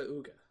it's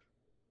Chattanooga.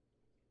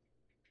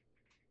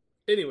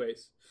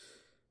 Anyways,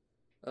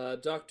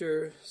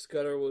 Dr.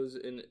 Scudder was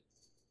an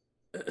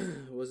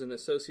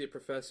associate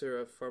professor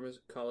of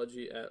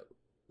pharmacology at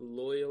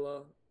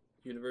Loyola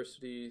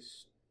University.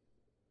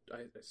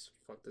 I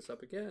fucked this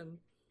up again.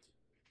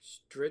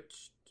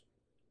 Stritch,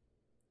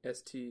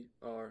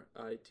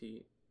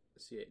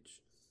 Stritch.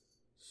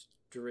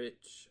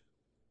 Stritch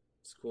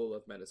School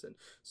of Medicine.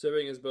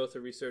 Serving as both a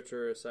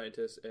researcher, a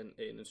scientist, and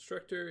an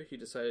instructor, he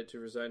decided to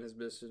resign his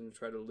business and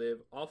try to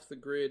live off the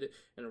grid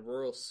in a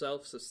rural,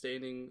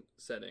 self-sustaining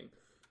setting.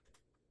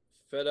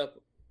 Fed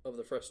up of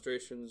the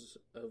frustrations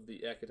of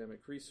the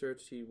academic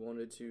research, he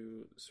wanted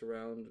to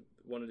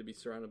be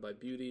surrounded by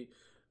beauty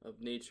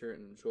of nature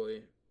and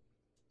enjoy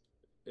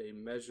a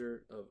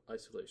measure of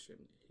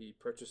isolation. He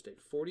purchased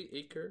 40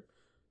 acres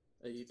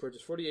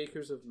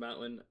of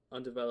mountain,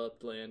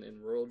 undeveloped land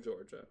in rural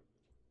Georgia.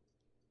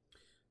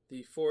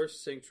 The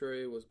forest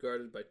sanctuary was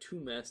guarded by 2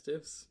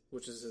 mastiffs,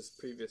 which is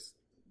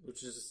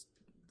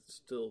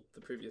still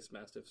the previous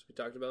mastiffs we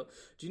talked about.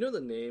 Do you know the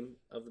name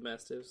of the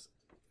mastiffs?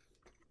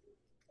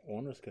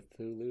 One was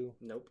Cthulhu.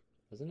 Nope.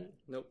 Wasn't it?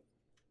 Nope.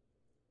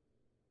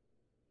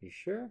 You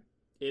sure?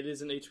 It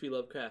is an H.P.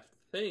 Lovecraft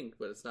thing,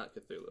 but it's not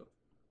Cthulhu.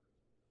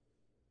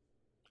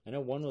 I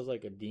know one was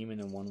like a demon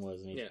and one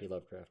was an H.P.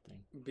 Lovecraft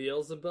thing.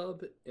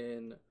 Beelzebub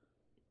and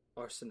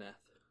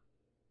Arseniath.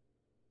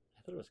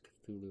 I thought it was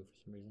Cthulhu for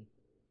some reason.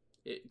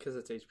 Because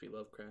it's H.P.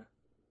 Lovecraft.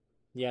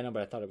 Yeah, I know,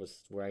 but I thought it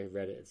was, where I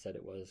read it, it said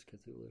it was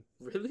Cthulhu.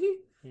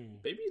 Really? Yeah.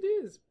 Maybe it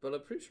is, but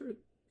I'm pretty sure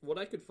what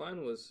I could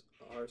find was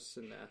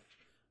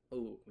Arseniath.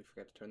 Oh, we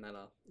forgot to turn that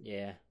off.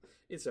 Yeah.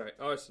 It's alright,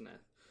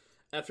 Arseniath.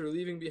 After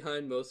leaving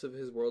behind most of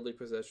his worldly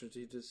possessions,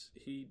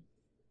 he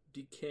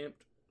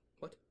decamped...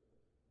 What?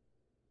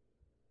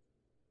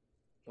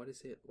 Why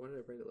did I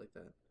write it like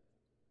that?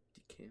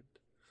 Decamped.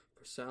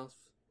 For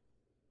south...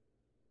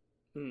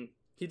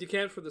 He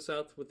decamped for the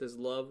south with his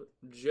love,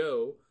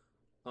 Joe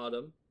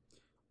Autumn,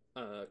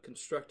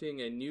 constructing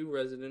a new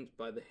residence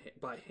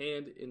by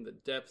hand in the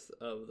depths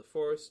of the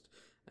forest.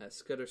 As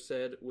Scudder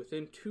said,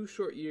 within 2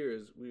 short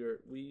years,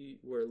 we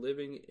were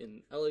living in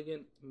an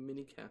elegant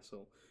mini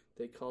castle.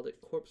 They called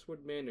it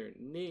Corpsewood Manor,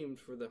 named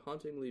for the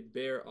hauntingly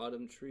bare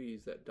autumn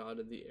trees that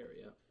dotted the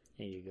area.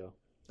 There you go.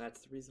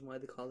 That's the reason why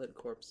they call it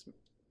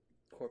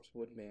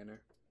Corpsewood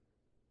Manor.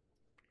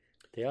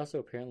 They also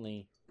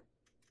apparently...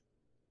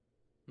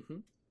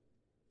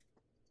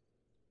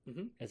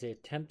 As they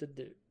attempted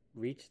to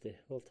reach the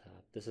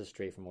hilltop, this is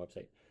straight from a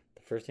website,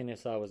 The first thing they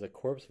saw was a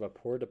corpse of a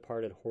poor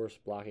departed horse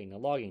blocking the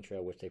logging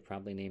trail, which they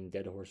promptly named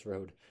Dead Horse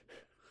Road.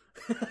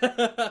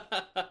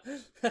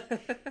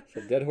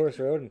 So Dead Horse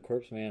Road and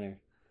Corpse Manor.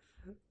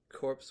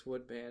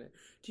 Corpsewood Manor.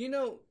 Do you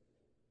know,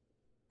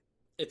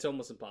 it's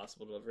almost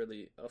impossible to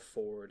really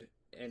afford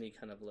any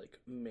kind of like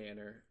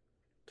manor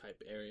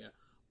type area.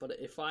 But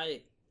if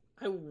I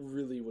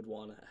really would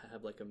want to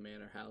have like a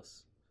manor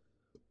house.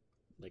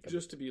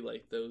 Just to be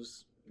like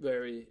those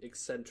very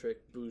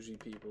eccentric, bougie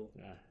people.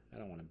 I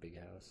don't want a big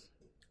house.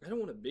 I don't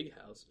want a big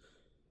house.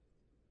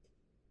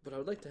 But I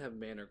would like to have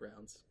manor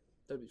grounds.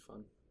 That'd be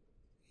fun.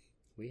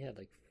 We had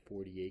like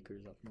 40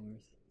 acres up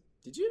north.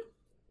 Did you?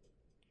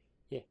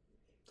 Yeah.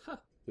 Huh.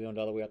 We owned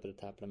all the way up to the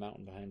top of the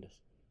mountain behind us.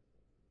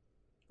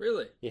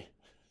 Really? Yeah.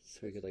 So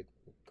we could like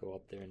go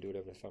up there and do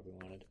whatever the fuck we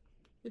wanted.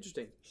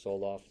 Interesting.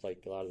 Sold off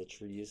like a lot of the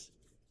trees.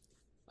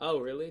 Oh,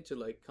 really? To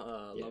like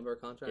lumber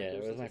contractors? Yeah,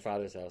 it was my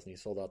father's house, and he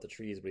sold out the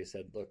trees, but he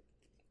said, look,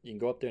 you can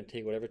go up there and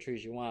take whatever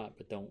trees you want,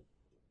 but don't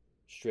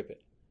strip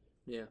it.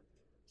 Yeah.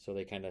 So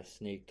they kind of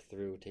snaked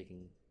through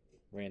taking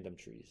random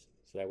trees.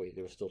 So that way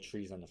there were still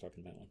trees on the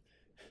fucking mountain.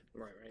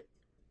 Right.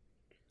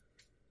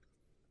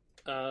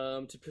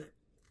 To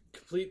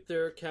complete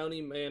their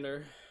county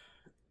manor,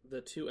 the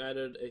two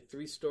added a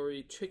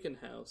 3-story chicken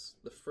house.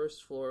 The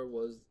first floor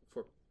was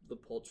for the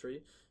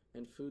poultry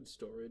and food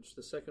storage.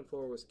 The second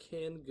floor was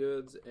canned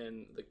goods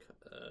and the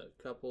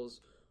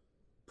couple's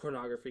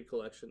pornography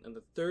collection. And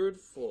the third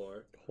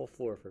floor... The whole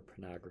floor for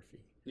pornography.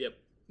 Yep.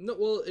 No,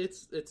 well,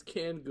 it's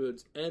canned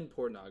goods and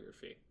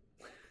pornography.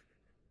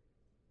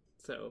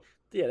 So...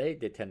 Yeah, they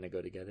tend to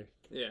go together.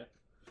 Yeah.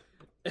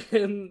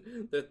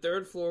 And the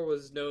third floor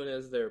was known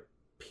as their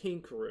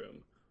pink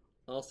room,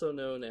 also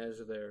known as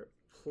their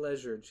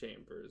pleasure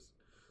chambers.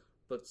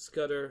 But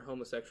Scudder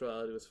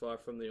homosexuality was far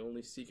from the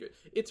only secret.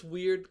 It's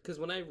weird, because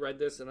when I read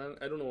this, and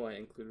I don't know why I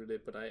included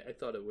it, but I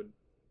thought it would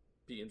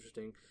be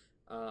interesting,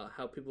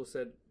 how people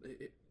said,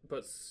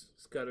 but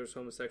Scudder's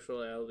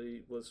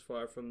homosexuality was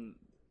far from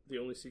the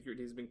only secret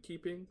he's been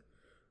keeping,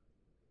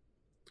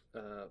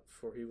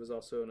 for he was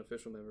also an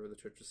official member of the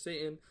Church of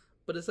Satan.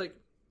 But it's like,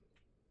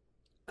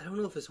 I don't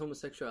know if his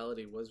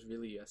homosexuality was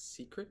really a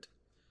secret.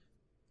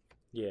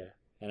 Yeah.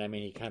 And I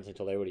mean, he constantly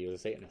told everybody he was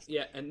a Satanist.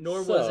 Yeah, and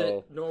nor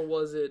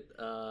was it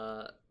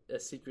a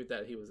secret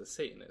that he was a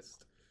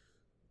Satanist,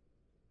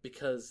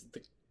 because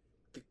the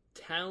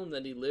town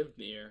that he lived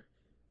near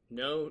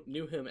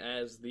knew him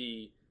as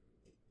the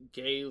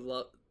gay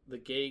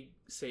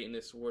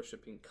Satanist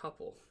worshiping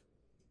couple.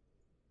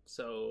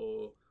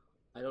 So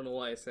I don't know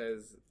why it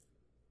says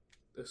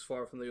it's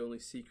far from the only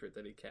secret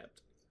that he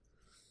kept.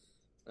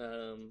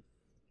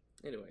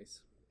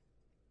 Anyways,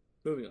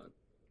 moving on.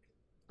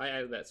 I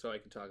added that so I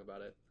could talk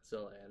about it.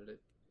 So I added it.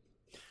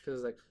 Because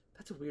it's like,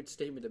 that's a weird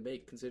statement to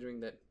make, considering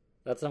that...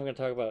 That's what I'm going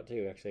to talk about,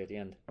 too, actually, at the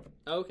end.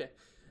 Oh, okay.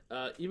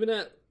 Even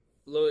at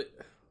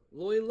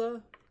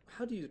Loyola...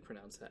 How do you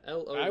pronounce that?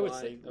 L-O-Y? I would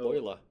say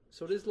Loyola.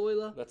 So it is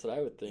Loyola? That's what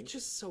I would think. It's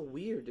just so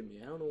weird to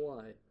me. I don't know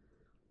why.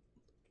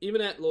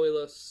 Even at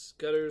Loyola,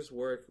 Scudder's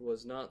work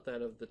was not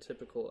that of the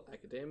typical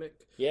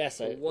academic. Yes,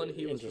 For one,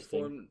 he was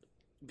performed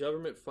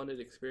government-funded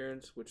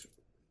experience, which...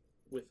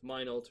 with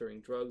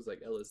mind-altering drugs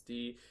like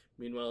LSD.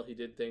 Meanwhile, he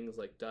did things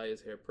like dye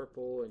his hair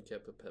purple and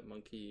kept a pet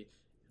monkey.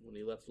 When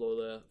he left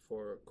Lola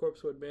for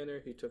Corpsewood Manor,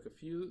 he took a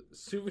few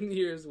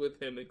souvenirs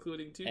with him,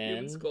 including 2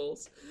 human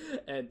skulls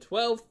and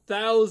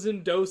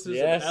 12,000 doses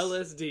of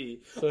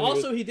LSD. So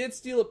also, he did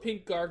steal a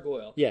pink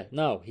gargoyle. Yeah,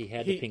 no, he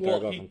had the pink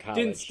gargoyle from college.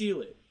 He didn't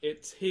steal it.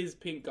 It's his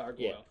pink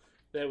gargoyle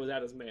that was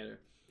at his manor.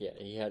 Yeah,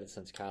 he had it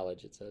since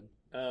college, it said.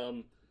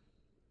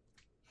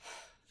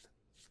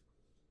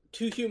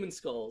 2 human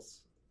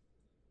skulls.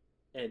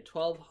 And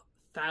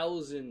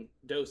 12,000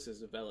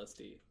 doses of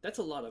LSD. That's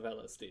a lot of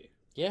LSD.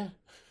 Yeah.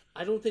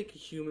 I don't think a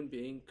human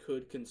being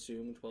could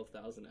consume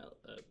 12,000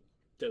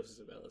 doses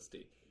of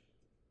LSD.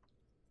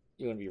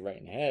 You wouldn't be right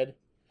in the head.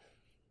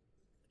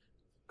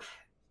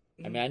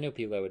 I mean, I know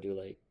people that would do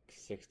like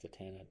 6 to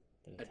 10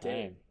 at a time.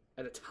 Day.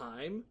 At a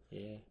time?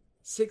 Yeah.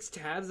 6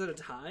 tabs at a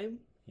time?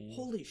 Yeah.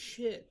 Holy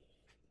shit.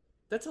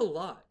 That's a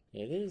lot.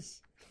 It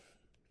is.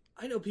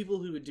 I know people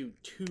who would do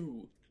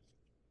 2.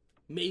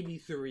 Maybe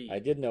 3. I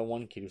did know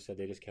one kid who said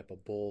they just kept a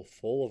bowl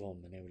full of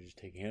them and they would just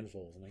take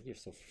handfuls. I'm like, you're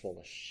so full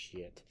of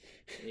shit.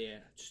 Yeah,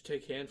 just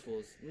take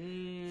handfuls.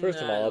 First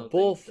of all, a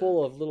bowl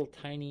full of little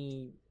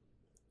tiny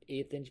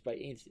 1/8 inch by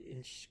 1/8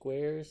 inch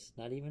squares,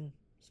 not even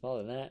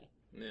smaller than that.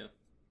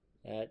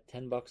 Yeah. At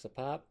 $10 a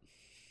pop.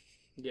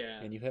 Yeah.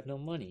 And you have no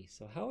money.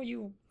 So how are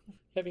you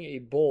having a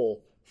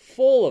bowl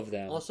full of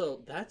them?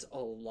 Also, that's a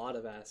lot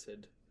of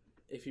acid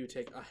if you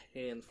take a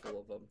handful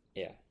of them.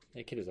 Yeah.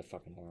 That kid was a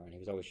fucking moron. He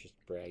was always just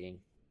bragging.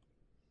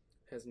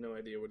 Has no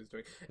idea what he's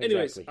doing. Exactly.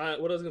 Anyways,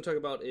 what I was going to talk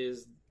about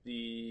is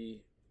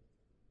the...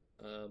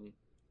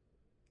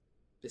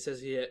 it says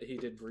he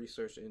did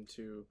research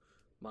into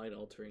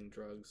mind-altering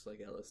drugs like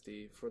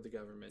LSD for the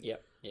government.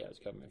 Yep. Yeah, it was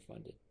government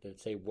funded. Did it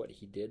say what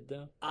he did,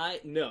 though?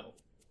 No.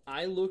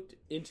 I looked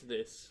into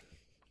this.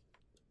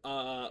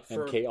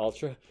 MK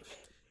Ultra?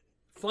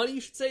 Funny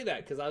you should say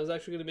that, because I was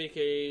actually going to make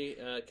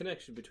a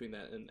connection between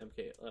that and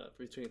MK,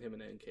 between him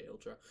and MK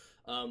Ultra.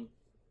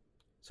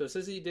 So it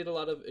says he did a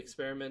lot of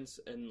experiments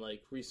and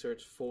like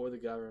research for the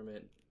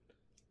government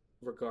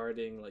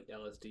regarding like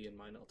LSD and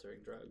mind-altering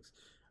drugs.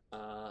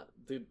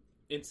 The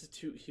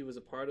institute he was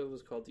a part of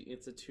was called the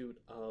Institute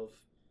of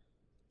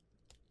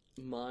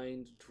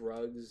Mind,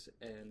 Drugs,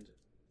 and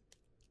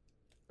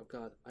oh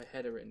god, I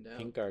had it written down.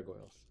 Pink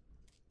gargoyles.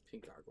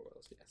 Pink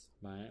gargoyles, yes.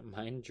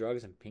 Mind,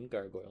 drugs, and pink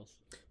gargoyles.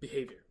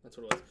 Behavior. That's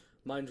what it was.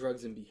 Mind,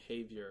 drugs, and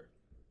behavior.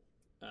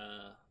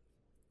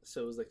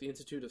 So it was like the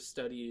Institute of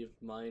Study of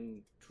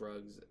Mind,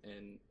 Drugs,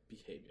 and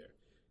Behavior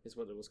is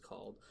what it was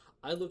called.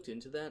 I looked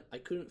into that. I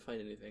couldn't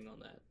find anything on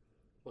that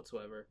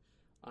whatsoever.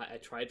 I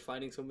tried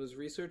finding some of his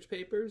research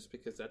papers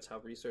because that's how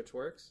research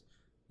works.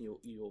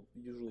 You'll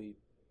usually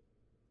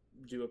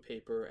do a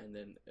paper and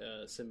then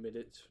submit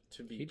it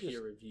to be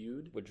peer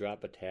reviewed. Would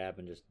drop a tab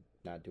and just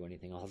not do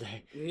anything all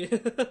day. Yeah.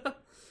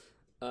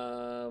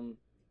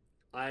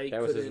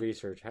 That was his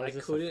research. How does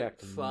this affect me? I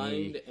couldn't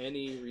find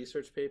any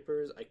research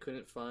papers. I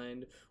couldn't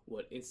find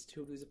what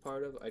institute he's a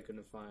part of. I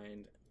couldn't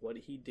find what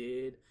he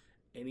did.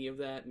 Any of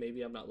that.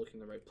 Maybe I'm not looking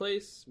in the right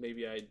place.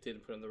 Maybe I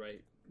didn't put in the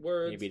right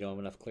words. Maybe you don't have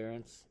enough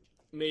clearance.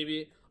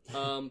 Maybe.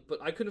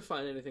 But I couldn't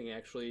find anything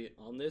actually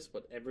on this.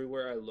 But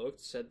everywhere I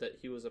looked said that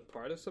he was a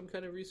part of some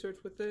kind of research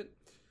with it.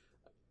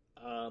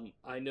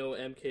 I know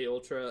MK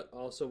Ultra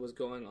also was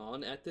going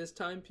on at this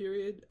time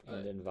period.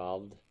 And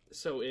involved.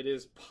 So it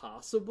is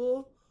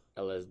possible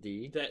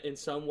LSD. That in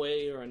some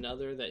way or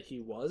another that he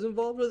was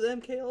involved with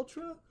MK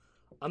Ultra.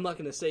 I'm not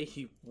going to say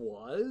he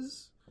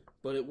was,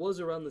 but it was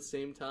around the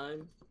same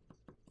time.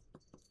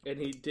 And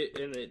he did,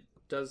 and it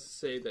does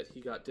say that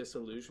he got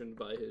disillusioned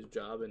by his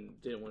job and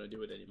didn't want to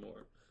do it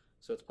anymore.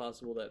 So it's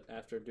possible that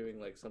after doing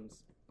like some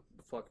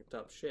fucked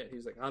up shit,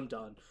 he's like, I'm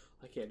done.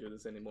 I can't do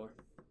this anymore.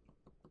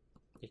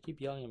 They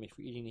keep yelling at me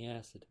for eating the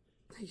acid.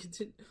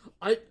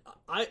 I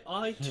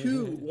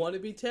too want to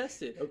be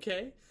tested,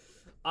 okay?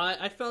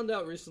 I found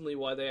out recently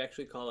why they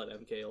actually call it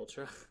MK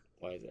Ultra.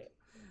 Why is that?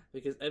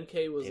 Because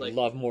MK was they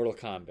love Mortal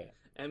Kombat.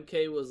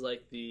 MK was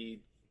like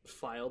the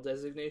file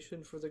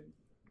designation for the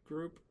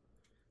group.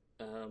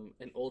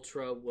 And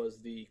Ultra was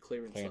the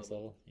clearance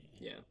level.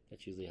 Yeah.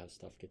 That's usually how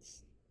stuff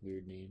gets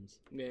weird names.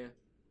 Yeah.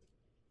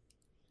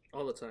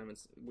 All the time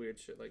it's weird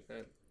shit like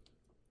that.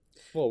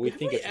 Well, Have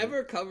we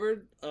ever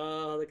covered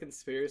the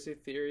conspiracy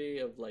theory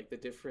of like the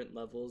different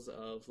levels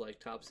of like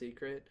top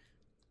secret?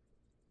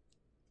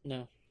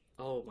 No.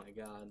 Oh my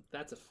god,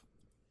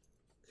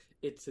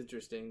 it's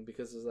interesting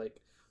because it's like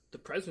the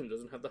president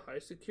doesn't have the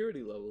highest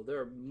security level. There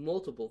are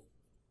multiple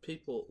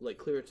people like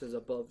clearances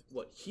above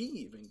what he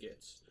even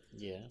gets.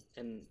 Yeah.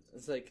 And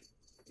it's like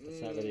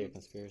it's not really a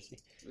conspiracy.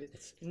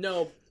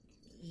 No,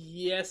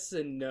 yes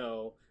and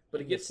no, but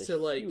it gets to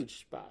like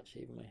huge spot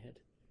shaving my head.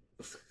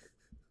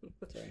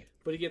 Sorry.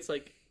 But it gets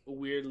like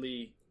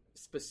weirdly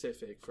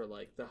specific for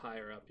like the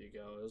higher up you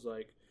go. It was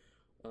like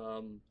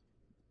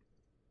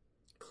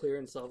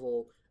clearance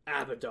level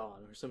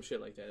Abaddon or some shit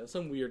like that.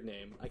 Some weird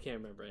name. I can't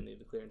remember any of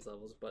the clearance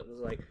levels, but it was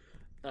like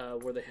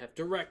where they have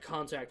direct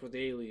contact with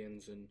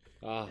aliens and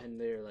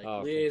they're like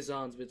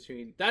liaisons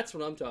between. That's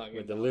what I'm talking about.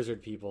 With the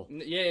lizard people.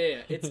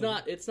 Yeah. It's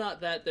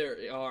not that there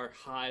are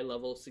high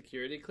level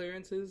security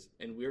clearances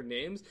and weird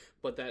names,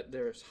 but that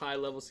there's high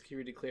level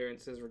security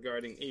clearances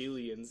regarding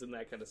aliens and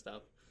that kind of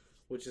stuff,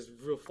 which is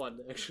real fun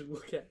to actually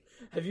look at.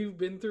 Have you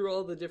been through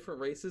all the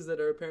different races that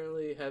are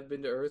apparently have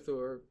been to Earth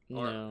or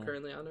are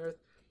currently on Earth?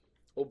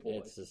 Oh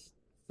boy,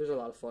 there's a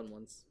lot of fun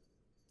ones.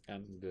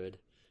 I'm good.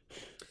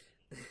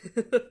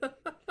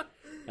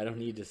 I don't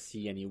need to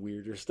see any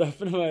weirder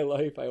stuff in my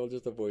life. I will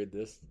just avoid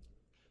this.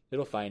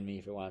 It'll find me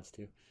if it wants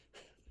to.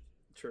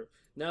 True.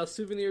 Now,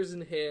 souvenirs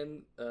in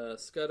hand,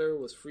 Scudder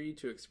was free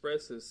to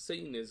express his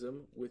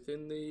Satanism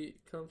within the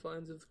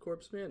confines of the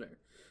Corpse Manor.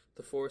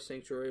 The forest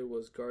sanctuary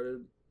was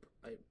guarded.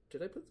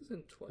 Did I put this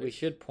in twice? We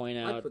should point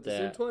out I put this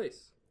in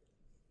twice.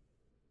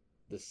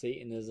 The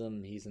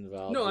Satanism he's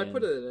involved in. No, I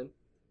put it in.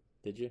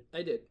 Did you?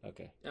 I did.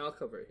 Okay. I'll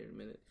cover it here in a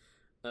minute.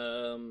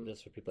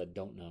 Just for people that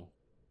don't know.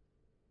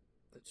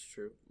 That's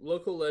true.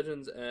 Local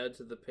legends add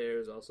to the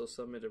pairs also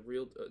summon a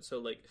real...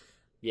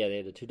 Yeah, they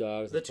had the two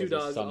dogs. The two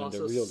dogs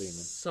also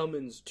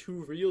summons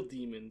two real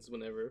demons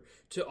whenever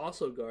to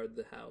also guard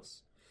the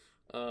house.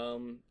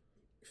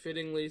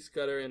 Fittingly,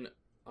 Scudder and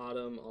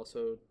Autumn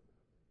also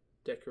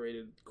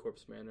decorated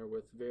Corpse Manor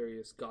with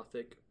various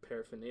gothic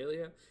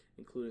paraphernalia,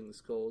 including the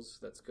skulls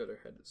that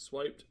Scudder had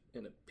swiped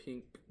and a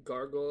pink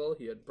gargoyle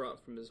he had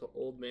brought from his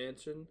old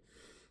mansion.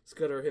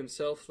 Scudder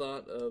himself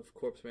thought of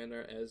Corpse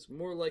Manor as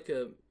more like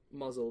a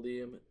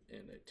mausoleum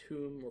and a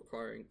tomb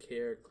requiring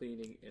care,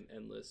 cleaning, and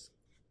endless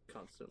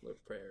constant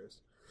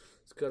prayers.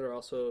 Scudder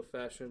also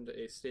fashioned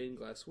a stained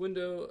glass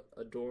window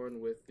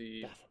adorned with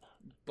the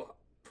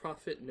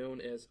prophet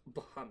known as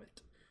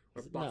Bahamut.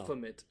 Or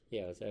Baphomet. No.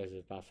 Yeah, it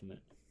was Baphomet.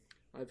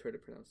 I've heard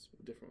it pronounced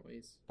different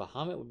ways.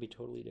 Bahamut would be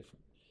totally different.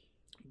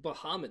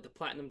 Bahamut, the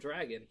platinum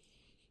dragon.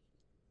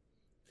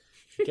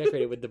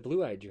 Decorated with the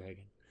blue-eyed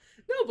dragon.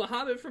 No,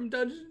 Bahamut from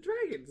Dungeons and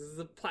Dragons. This is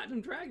a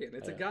platinum dragon.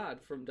 It's a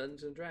god from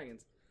Dungeons and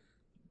Dragons.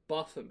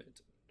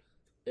 Baphomet.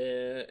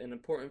 An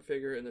important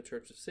figure in the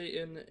Church of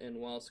Satan, and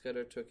while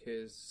Scudder took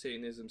his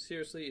Satanism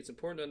seriously, it's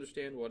important to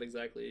understand what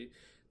exactly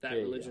that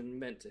religion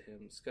meant to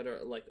him. Scudder,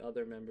 like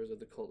other members of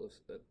the cult of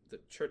the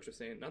Church of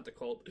Satan, not the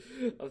cult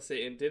of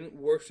Satan, didn't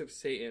worship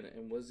Satan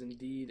and was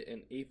indeed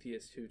an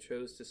atheist who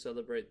chose to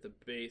celebrate the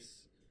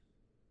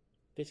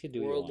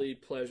worldly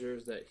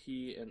pleasures that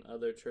he and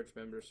other church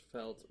members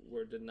felt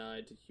were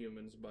denied to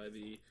humans by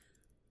the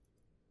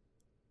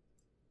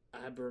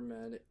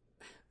Abrahamic.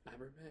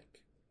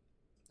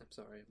 I'm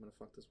sorry, I'm gonna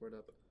fuck this word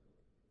up.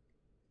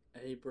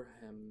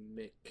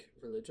 Abrahamic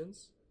religions.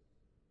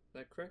 Is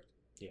that correct?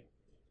 Yeah.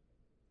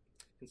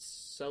 And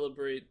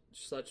celebrate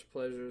such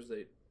pleasures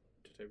Did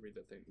I read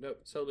that thing?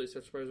 Nope. Celebrate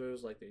such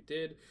pleasures like they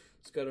did.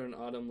 Scudder and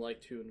Autumn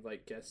like to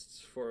invite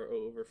guests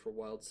over for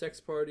wild sex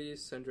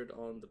parties centered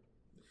on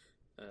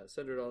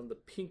the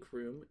pink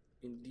room,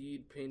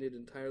 indeed painted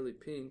entirely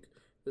pink.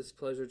 This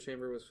pleasure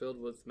chamber was filled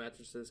with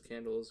mattresses,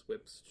 candles,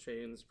 whips,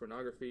 chains,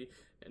 pornography,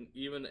 and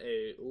even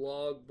a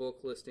log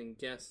book listing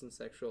guests and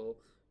sexual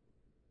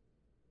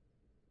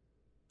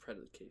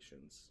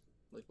predications,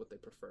 like what they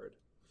preferred.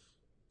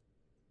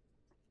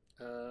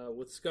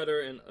 With Scudder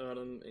and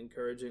Autumn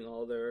encouraging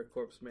all their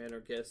Corpse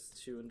Manor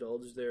guests to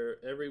indulge their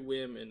every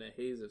whim in a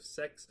haze of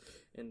sex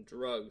and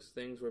drugs,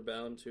 things were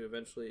bound to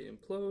eventually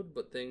implode,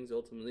 but things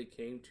ultimately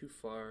came too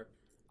far,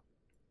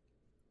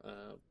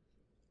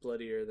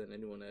 bloodier than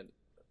anyone had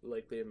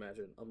likely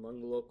imagined.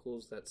 Among the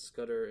locals that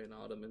Scudder and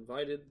Autumn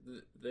invited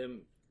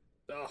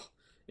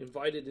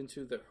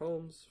into their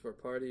homes for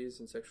parties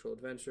and sexual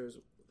adventures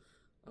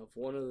of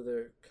one of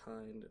their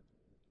kind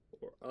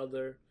or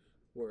other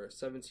were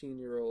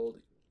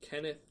 17-year-old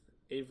Kenneth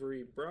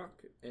Avery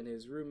Brock and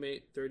his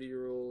roommate,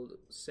 30-year-old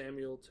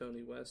Samuel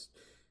Tony West.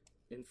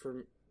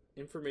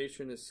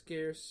 Information is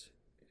scarce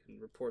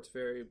and reports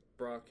vary.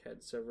 Brock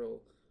had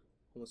several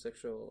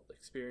homosexual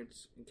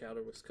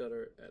encounter with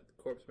Scudder at the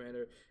Corpse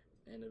Manor,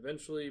 and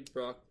eventually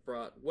Brock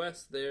brought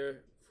West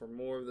there for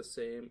more of the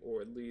same, or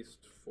at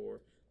least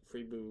for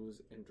free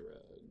booze and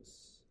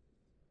drugs.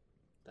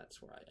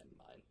 That's where I end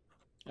mine.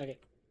 Okay.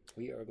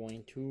 We are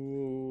going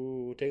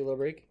to take a little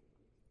break,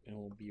 and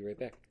we'll be right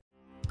back.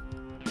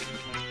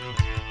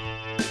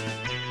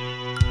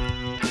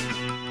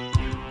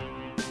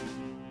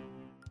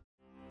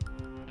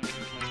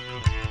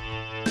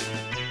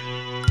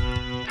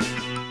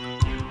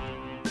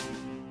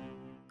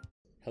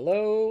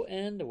 Hello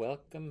and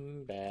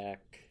welcome back.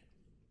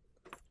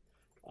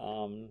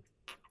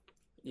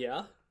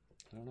 Yeah?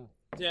 I don't know.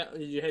 Yeah,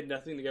 you had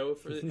nothing to go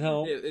for.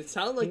 No. It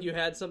sounded like you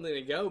had something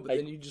to go, but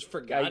then you just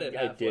forgot it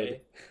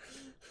halfway.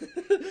 I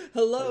did.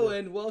 Hello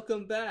and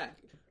welcome back.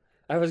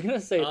 I was going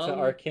to say it's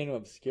Arcanum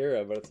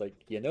Obscura, but it's like,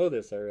 you know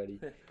this already.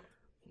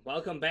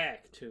 Welcome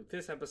back to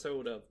this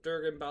episode of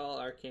Dragon Ball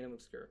Arcanum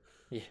Obscura.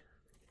 Yeah.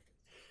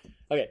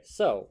 Okay,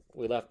 so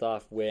we left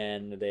off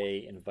when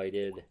they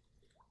invited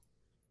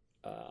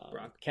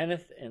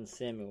Kenneth and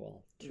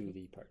Samuel to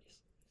the parties.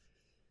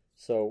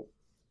 So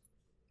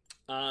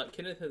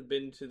Kenneth had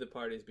been to the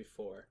parties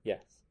before.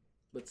 Yes.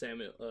 But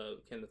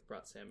Kenneth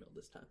brought Samuel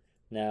this time.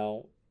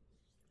 Now,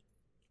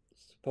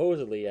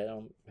 supposedly, I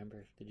don't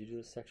remember. Did you do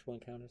the sexual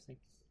encounters thing?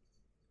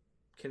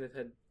 Kenneth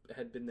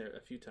had been there a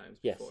few times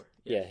yes. before.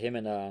 Yes. Yeah, him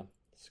and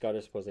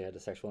Scudder supposedly had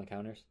the sexual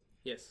encounters.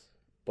 Yes.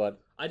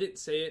 But I didn't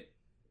say it.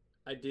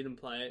 I did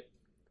imply it.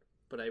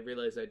 But I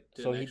realized I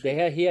didn't. So he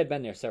had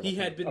been there several times.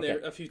 He had been there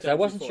a few times. I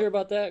wasn't sure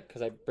about that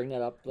because I bring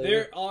that up later.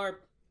 There are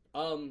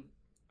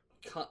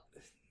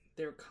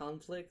there are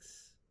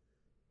conflicts.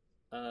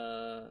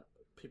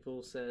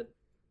 People said,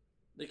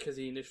 because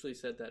he initially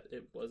said that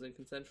it wasn't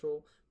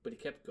consensual, but he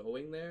kept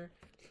going there.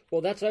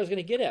 Well, that's what I was going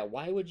to get at.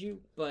 Why would you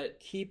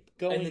keep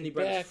going and then he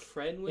brought back his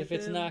friend with if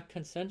it's not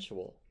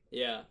consensual?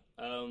 Yeah.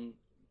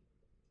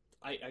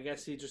 I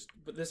guess he just...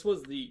 But this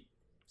was the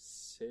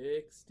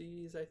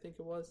 60s, I think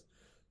it was.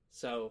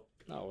 So...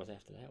 No, it was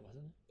after that,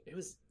 wasn't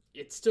it?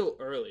 It's still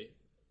early.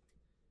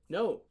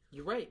 No,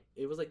 you're right.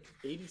 It was like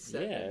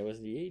 87. Yeah, it was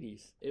the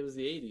 80s. It was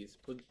the 80s.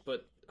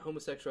 But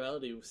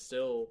homosexuality was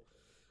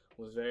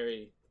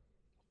very...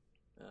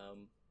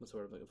 what's the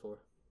word I'm looking for?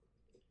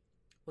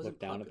 Looked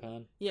down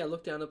upon? Yeah,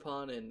 looked down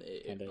upon, and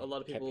a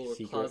lot of people were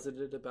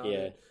closeted about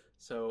it.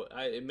 So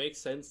it makes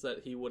sense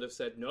that he would have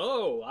said,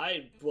 no,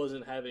 I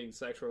wasn't having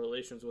sexual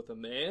relations with a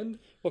man.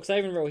 Well, because I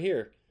even wrote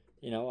here,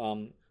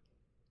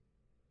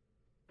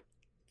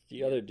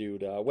 the other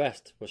dude,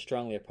 West, was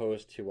strongly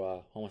opposed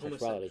to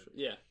homosexuality.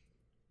 Yeah.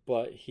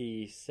 But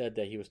he said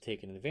that he was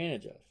taken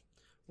advantage of.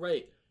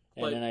 Right.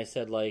 And then I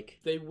said,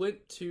 they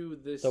went to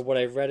this... So what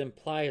I've read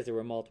implies there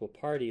were multiple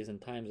parties and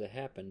times that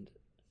happened.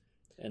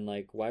 And,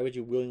 why would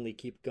you willingly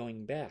keep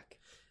going back?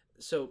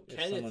 So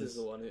Kenneth is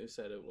the one who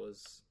said it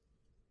was...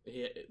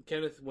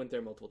 Kenneth went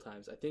there multiple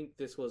times. I think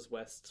this was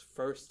West's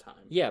first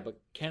time. Yeah, but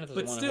Kenneth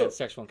was the one who had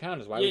sexual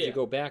encounters. Why would you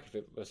go back if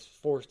it was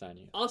forced on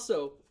you?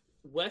 Also,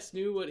 West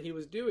knew what he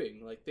was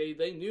doing.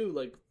 They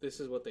knew, this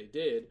is what they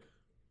did.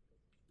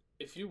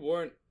 If you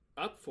weren't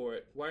up for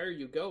it. Why are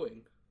you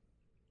going?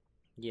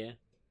 Yeah.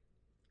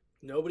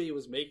 Nobody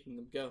was making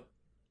them go.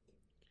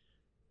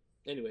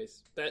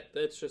 Anyways,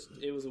 that's just,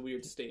 it was a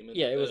weird statement.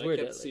 Yeah, it was weird.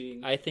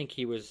 I think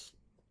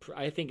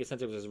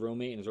since it was his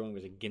roommate and his roommate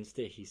was against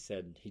it, he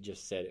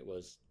just said it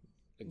was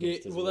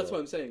against his will. That's what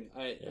I'm saying.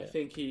 I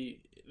think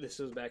this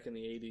was back in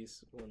the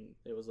 80s when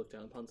it was looked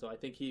down upon, so I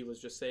think he was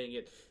just saying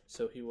it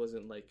so he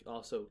wasn't like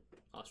also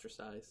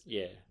ostracized.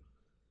 Yeah.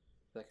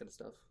 That kind of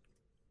stuff.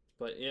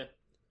 But yeah.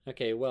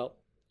 Okay, well,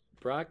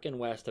 Brock and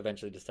West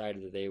eventually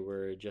decided that they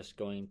were just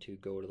going to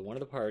go to one of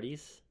the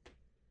parties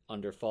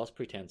under false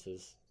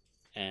pretenses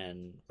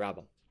and rob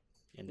them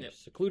in their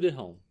secluded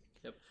home.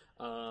 Yep.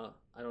 I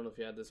don't know if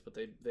you had this, but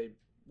they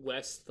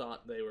West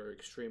thought they were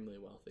extremely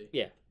wealthy.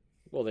 Yeah.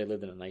 Well, they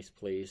lived in a nice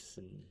place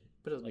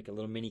and like a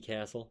little mini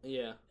castle.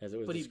 Yeah. As it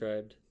was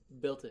described. He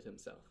built it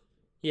himself.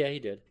 Yeah, he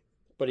did.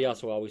 But he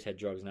also always had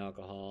drugs and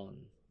alcohol,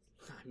 and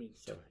I mean,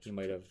 so he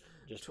might have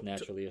just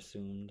naturally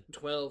assumed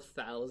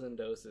 12,000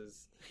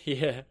 doses.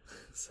 Yeah.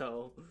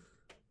 So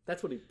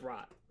that's what he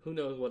brought. Who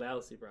knows what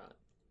else he brought?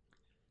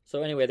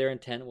 So anyway, their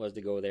intent was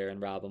to go there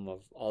and rob them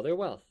of all their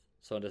wealth.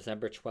 So on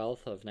December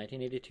 12th of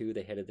 1982,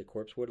 they headed to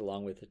Corpsewood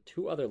along with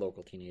 2 other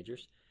local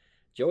teenagers,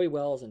 Joey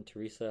Wells and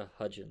Teresa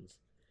Hudgens,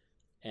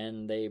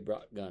 and they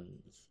brought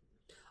guns.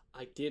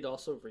 I did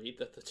also read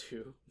that the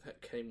 2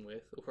 that came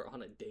with were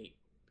on a date.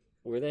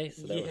 Were they?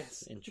 So that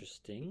was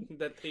interesting.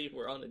 That they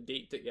were on a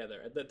date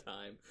together at the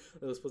time.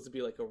 It was supposed to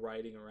be like a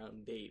riding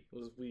around date. It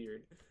was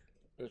weird.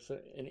 It was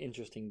an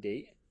interesting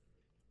date.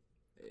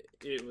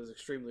 It was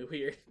extremely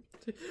weird.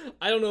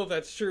 I don't know if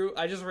that's true.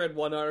 I just read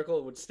one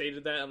article which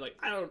stated that. I'm like,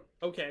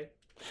 okay,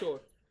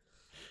 sure.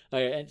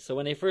 Okay, and so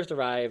when they first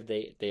arrived,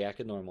 they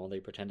acted normal.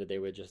 They pretended they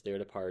were just there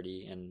to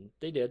party, and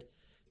they did.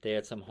 They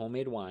had some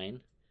homemade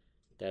wine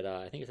that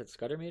I think it said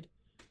Scudder made.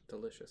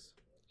 Delicious.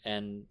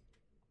 And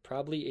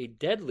probably a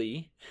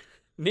deadly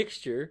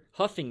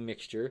huffing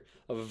mixture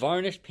of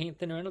varnish, paint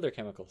thinner, and other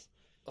chemicals.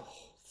 Oh,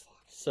 fuck.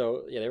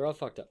 So, yeah, they were all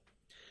fucked up.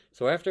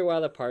 So after a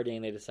while of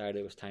partying, they decided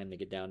it was time to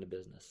get down to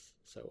business.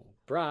 So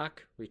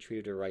Brock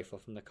retrieved a rifle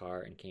from the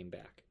car and came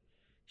back,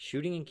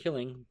 shooting and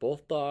killing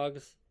both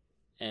dogs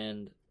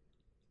and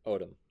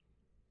Odom.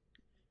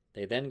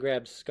 They then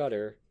grabbed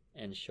Scudder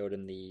and showed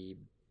him the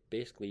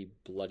basically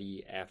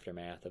bloody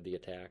aftermath of the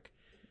attack,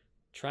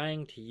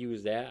 trying to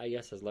use that, I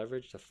guess, as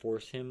leverage to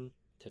force him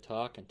to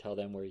talk and tell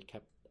them where he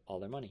kept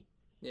all their money.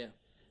 Yeah.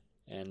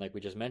 And like we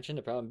just mentioned,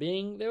 the problem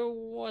being there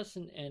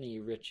wasn't any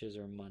riches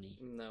or money.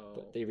 No.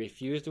 But they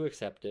refused to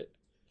accept it.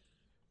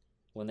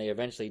 When they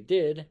eventually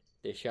did,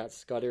 they shot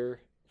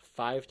Scudder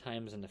 5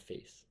 times in the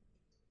face,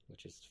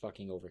 which is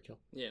fucking overkill.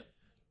 Yeah.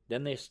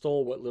 Then they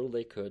stole what little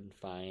they could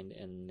find,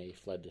 and they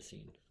fled the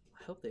scene.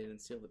 I hope they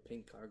didn't steal the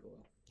pink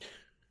gargoyle.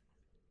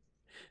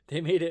 They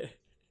made it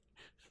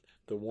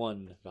the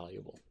one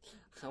valuable.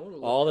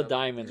 All the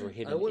diamonds were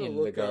hidden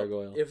in the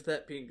gargoyle. If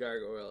that pink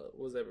gargoyle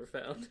was ever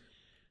found.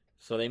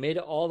 So they made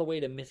it all the way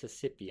to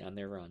Mississippi on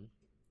their run,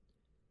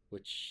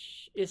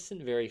 which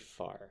isn't very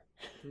far.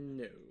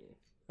 No.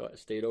 Oh, it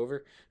stayed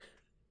over?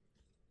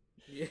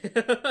 Yeah.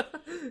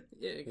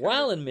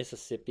 While in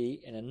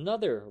Mississippi, in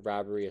another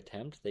robbery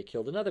attempt, they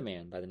killed another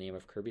man by the name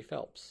of Kirby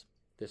Phelps.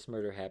 This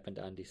murder happened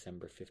on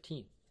December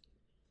 15th.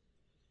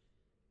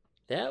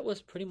 That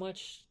was pretty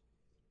much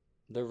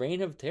the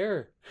reign of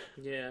terror.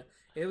 Yeah,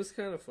 it was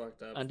kind of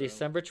fucked up. On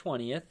December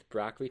 20th,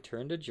 Brock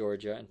returned to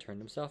Georgia and turned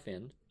himself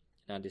in.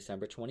 And on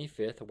December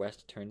 25th,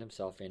 West turned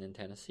himself in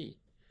Tennessee,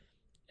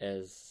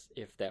 as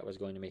if that was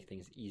going to make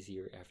things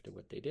easier after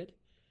what they did.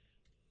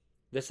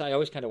 I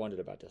always kind of wondered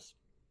about this.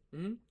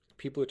 Mm-hmm.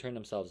 People who turn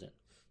themselves in.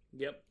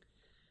 Yep.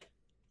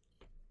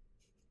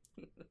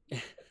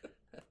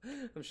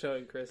 I'm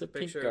showing Chris a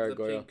picture of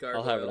the pink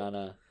gargoyle. I'll have it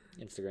on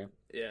Instagram.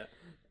 Yeah.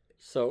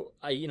 So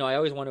I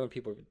always wonder when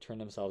people turn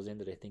themselves in,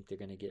 do they think they're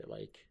going to get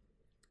like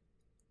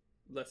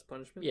less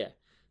punishment? Yeah.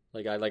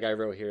 Like I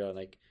wrote here,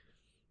 like,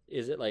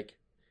 is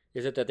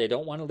it that they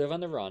don't want to live on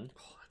the run?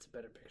 Oh, that's a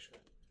better picture.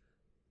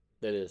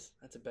 That is.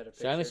 That's a better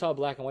picture. So I only saw a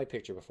black and white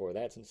picture before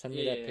that. So send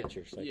me that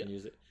picture so I can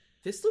use it.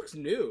 This looks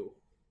new.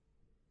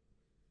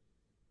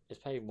 It's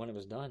probably when it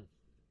was done.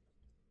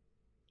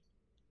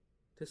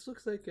 This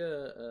looks like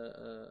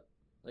a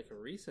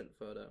recent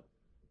photo.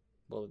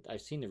 Well,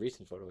 I've seen the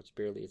recent photo. It's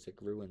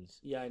like ruins.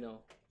 Yeah, I know.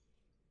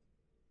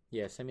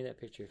 Yeah, send me that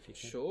picture if you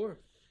can. Sure.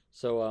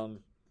 So,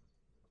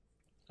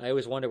 I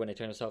always wonder when they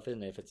turn themselves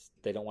in if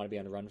they don't want to be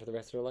on the run for the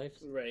rest of their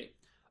lives. Right.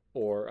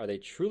 Or are they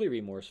truly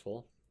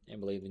remorseful and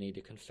believe they need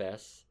to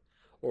confess?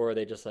 Or are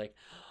they just like,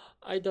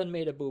 I done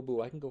made a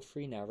boo-boo. I can go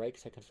free now, right?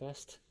 Because I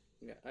confessed.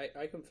 Yeah,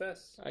 I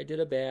confess. I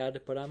did a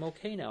bad, but I'm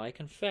okay now. I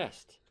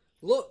confessed.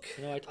 Look,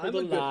 I told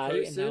a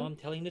lie, and now I'm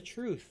telling the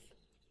truth.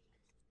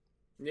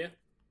 Yeah.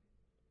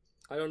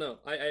 I don't know.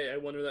 I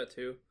wonder that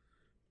too.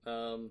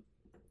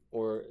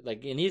 Or,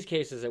 like, in these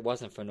cases, it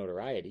wasn't for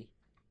notoriety.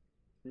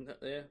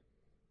 Yeah.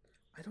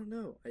 I don't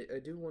know. I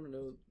do want to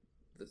know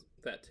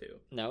that too.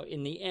 Now,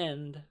 in the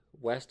end,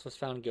 West was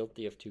found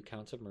guilty of 2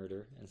 counts of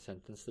murder and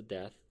sentenced to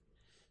death.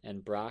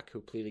 And Brock, who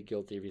pleaded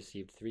guilty,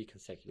 received 3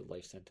 consecutive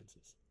life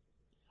sentences.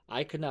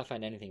 I could not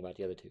find anything about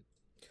the other two.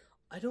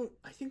 I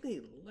think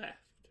they left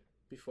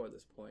before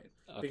this point.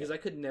 Okay. Because I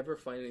could never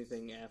find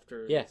anything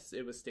after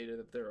it was stated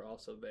that they were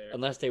also there.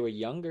 Unless they were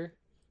younger.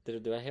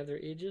 Do I have their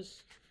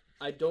ages?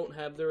 I don't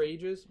have their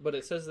ages, but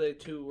it says they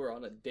two were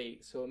on a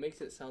date, so it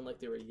makes it sound like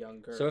they were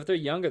younger. So if they're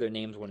younger, their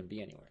names wouldn't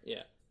be anywhere.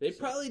 Yeah. They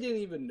probably didn't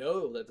even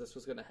know that this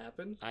was going to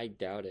happen. I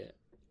doubt it.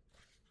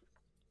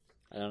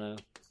 I don't know.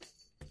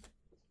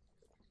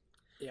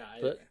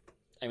 Yeah.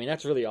 I mean,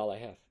 that's really all I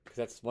have. Because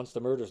that's once the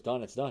murder's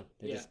done, it's done.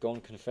 They just go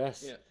and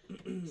confess. Yeah.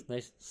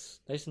 It's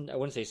nice and I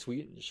wouldn't say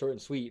short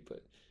and sweet,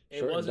 but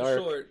it wasn't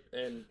short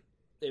and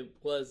it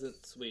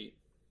wasn't sweet.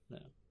 No.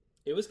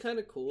 It was kind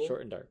of cool.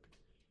 Short and dark.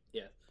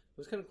 Yeah. It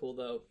was kind of cool,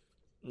 though.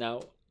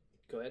 Now,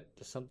 go ahead.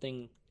 There's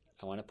something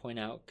I want to point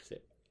out because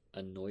it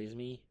annoys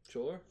me.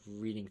 Sure.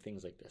 Reading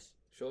things like this.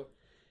 Sure.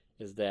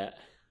 Is that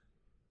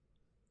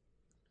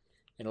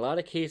in a lot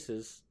of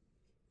cases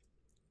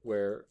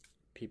where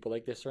people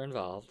like this are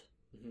involved,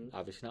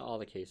 obviously not all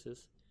the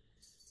cases,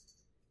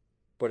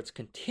 but it's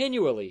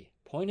continually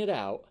pointed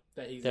out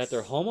that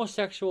they're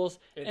homosexuals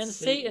and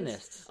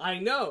Satanists. I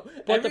know.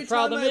 But Every the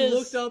problem time I is,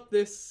 looked up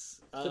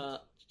this... the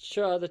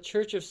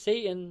Church of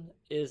Satan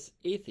is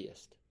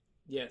atheist.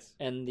 Yes.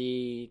 And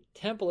the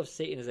Temple of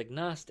Satan is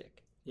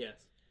agnostic. Yes.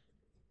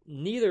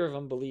 Neither of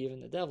them believe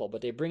in the devil,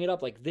 but they bring it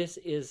up like this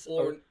is...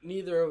 Or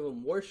neither of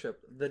them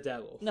worship the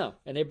devil. No,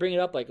 and they bring it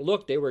up like,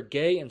 look, they were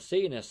gay and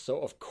Satanists, so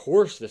of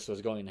course this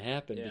was going to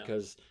happen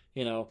because,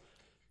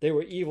 they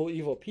were evil,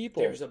 evil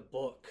people. There's a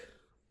book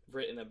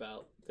written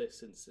about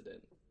this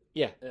incident.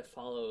 Yeah. That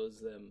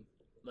follows them,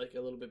 like,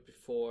 a little bit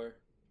before,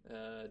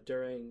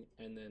 during,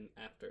 and then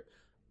after.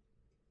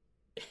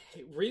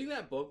 Reading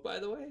that book, by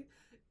the way,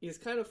 is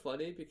kind of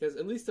funny because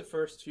at least the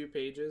first few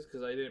pages,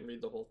 because I didn't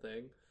read the whole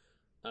thing,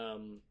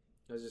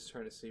 I was just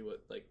trying to see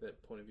what like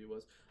that point of view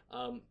was.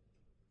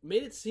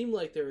 Made it seem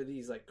like there were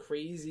these like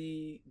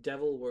crazy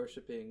devil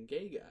worshipping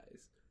gay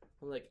guys.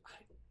 I'm like,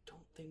 I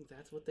don't think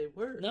that's what they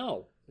were.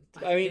 No,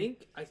 I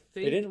think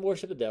they didn't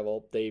worship the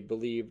devil. They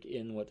believed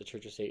in what the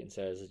Church of Satan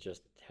says: is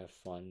just have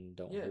fun,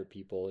 don't hurt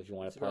people. If you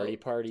want to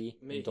party,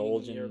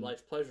 indulge in your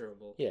life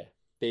pleasurable. Yeah,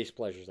 base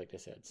pleasures, like they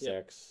said,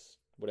 sex,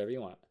 whatever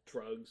you want,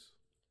 drugs.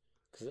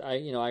 Because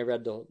I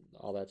read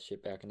all that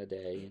shit back in the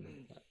day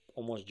and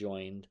almost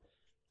joined.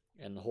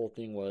 And the whole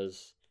thing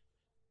was,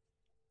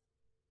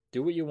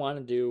 do what you want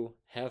to do,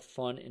 have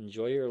fun,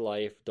 enjoy your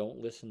life. Don't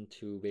listen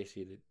to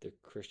basically the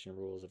Christian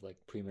rules of like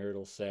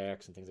premarital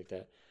sex and things like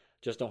that.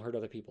 Just don't hurt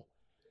other people.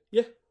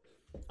 Yeah.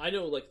 I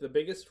know like the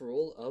biggest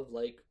rule of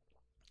like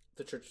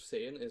the Church of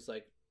Satan is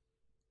like,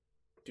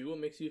 do what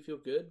makes you feel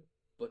good,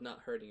 but not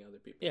hurting other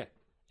people. Yeah.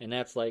 And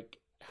that's like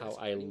how that's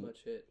I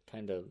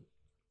kind of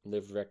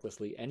lived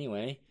recklessly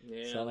anyway.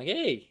 Yeah. So I'm like,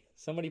 hey,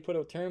 somebody put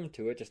a term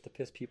to it just to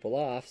piss people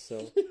off,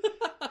 so...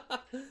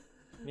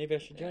 Maybe I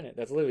should join it.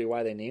 That's literally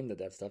why they named it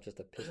that stuff, just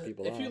to piss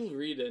people off. If you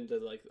read into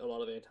like a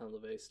lot of Anton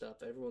LaVey stuff,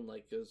 everyone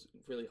like goes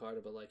really hard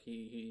about like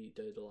he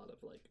did a lot of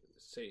like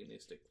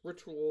Satanistic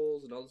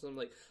rituals and all this. I'm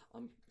like,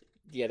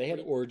 yeah, they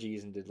had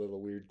orgies and did little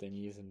weird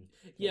thingies, and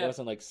it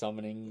wasn't like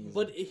summonings.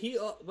 But he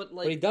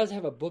does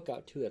have a book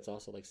out too that's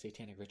also like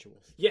satanic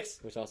rituals. Yes,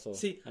 which also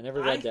I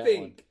never read that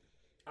one.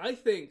 I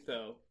think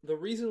though the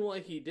reason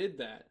why he did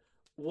that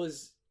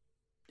was.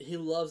 He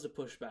loves to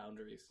push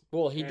boundaries.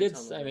 Well, he did.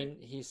 I mean,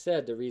 he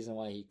said the reason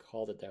why he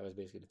called it that was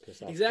basically to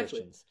piss off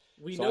Christians.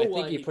 I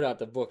think he put out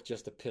the book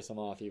just to piss them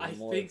off even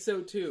more. I think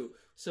so too.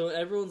 So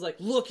everyone's like,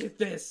 "Look at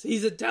this!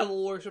 He's a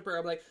devil worshiper."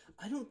 I'm like,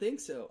 I don't think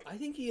so. I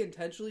think he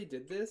intentionally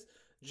did this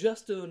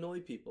just to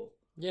annoy people.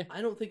 Yeah.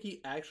 I don't think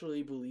he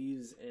actually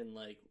believes in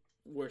like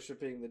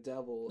worshiping the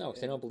devil. No, because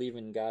they don't believe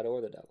in God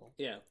or the devil.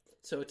 Yeah.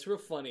 So it's real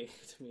funny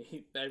to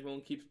me. Everyone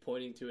keeps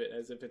pointing to it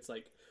as if it's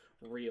like.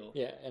 Real.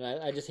 Yeah, and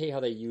I just hate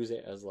how they use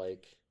it as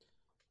like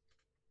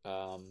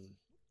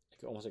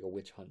almost like a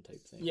witch hunt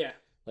type thing. Yeah.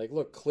 Like,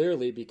 look,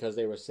 clearly because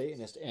they were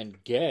Satanist and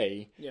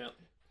gay, yeah,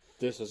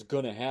 this is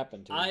gonna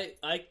happen to them.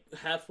 I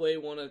halfway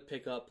want to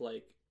pick up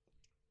like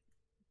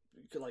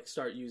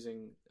start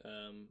using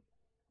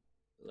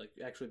like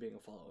actually being a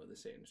follower of the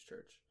Satanist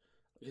Church.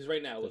 Because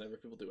right now, whenever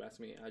people do ask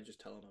me, I just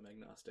tell them I'm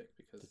agnostic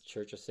because the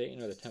Church of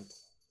Satan or the Temple.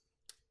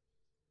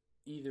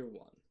 Either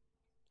one.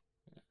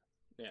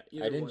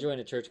 Yeah, I didn't join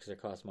the church because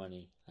it cost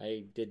money.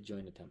 I did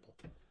join the temple.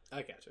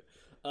 I gotcha.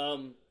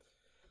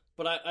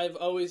 But I've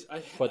always...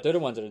 But they're the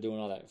ones that are doing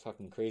all that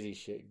fucking crazy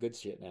shit, good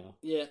shit now.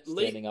 Yeah.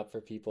 Standing up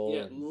for people.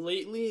 Yeah,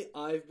 lately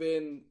I've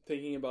been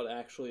thinking about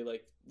actually,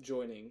 like,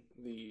 joining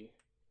the...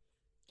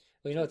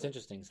 Well, it's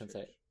interesting, since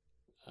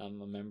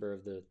I'm a member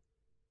of the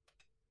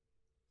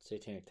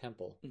Satanic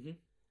Temple,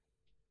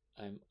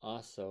 I'm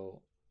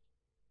also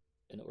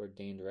an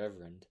ordained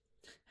reverend.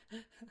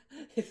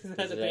 Isn't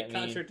that a bit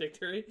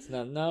contradictory? It's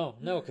not, no,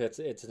 because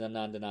it's a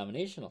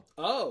non-denominational.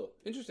 Oh,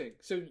 interesting.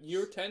 So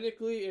you're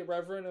technically a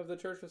reverend of the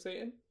Church of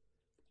Satan?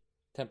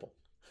 Temple.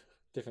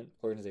 Different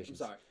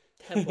organizations. I'm sorry.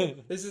 temple.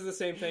 This is the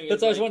same thing.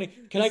 That's what I was wondering.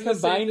 Can I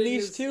combine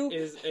these two?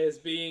 As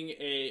being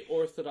a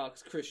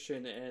Orthodox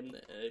Christian and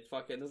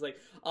fucking it's like,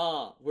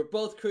 we're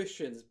both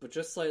Christians, but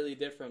just slightly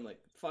different. I'm like,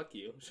 fuck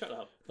you, shut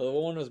up. Well,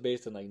 one was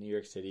based in like New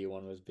York City.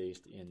 One was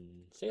based in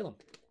Salem,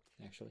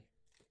 actually.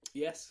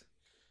 Yes.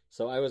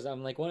 So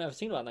I'm like, when I was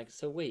thinking about it, I'm like,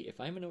 so wait, if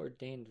I'm an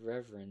ordained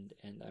reverend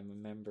and I'm a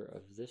member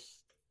of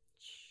this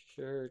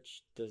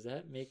church, does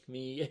that make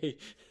me a...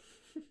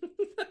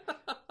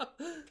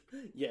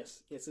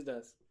 Yes, it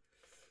does.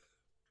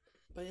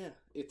 But yeah,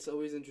 it's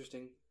always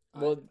interesting.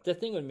 Well, the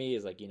thing with me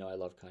is like, I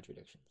love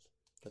contradictions.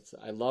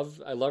 I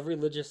love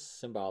religious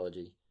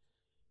symbology,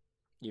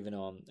 even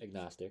though I'm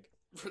agnostic.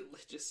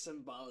 Religious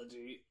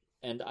symbology.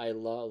 And I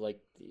love like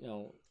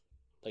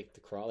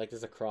the cross. Like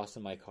there's a cross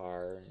in my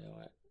car.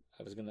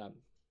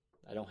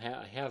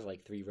 I have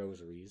like 3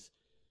 rosaries.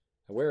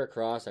 I wear a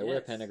cross. I wear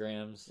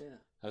pentagrams. Yeah.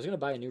 I was gonna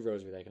buy a new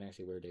rosary that I can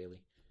actually wear daily.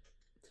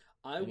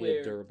 I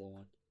wear a durable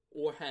one.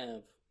 Or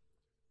have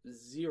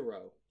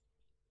 0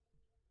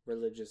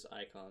 religious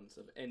icons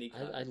of any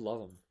kind. I love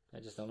them. I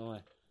just don't know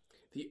why.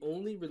 The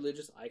only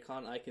religious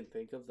icon I can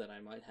think of that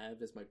I might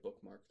have is my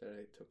bookmark that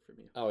I took from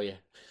you. Oh yeah,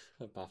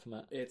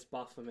 Baphomet. It's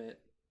Baphomet.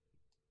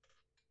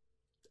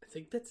 I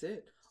think that's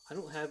it. I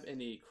don't have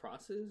any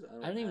crosses.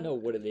 I don't even know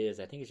what it is.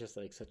 I think it's just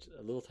like such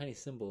a little tiny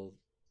symbol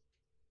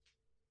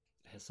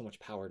that has so much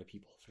power to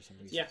people for some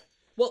reason. Yeah.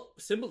 Well,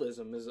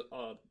 symbolism is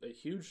a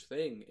huge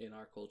thing in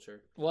our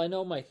culture. Well, I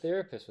know my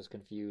therapist was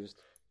confused.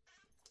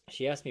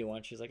 She asked me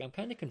once, she's like, I'm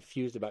kind of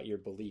confused about your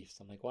beliefs.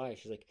 I'm like, why?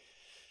 She's like,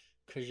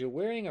 because you're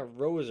wearing a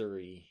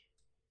rosary,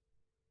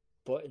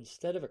 but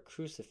instead of a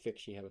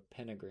crucifix, you have a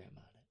pentagram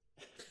on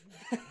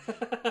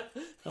it.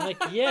 I'm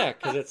like, yeah,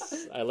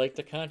 because I like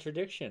the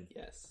contradiction.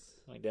 Yes.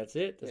 I'm like, that's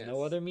it. There's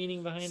no other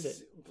meaning behind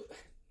it.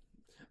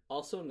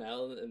 Also,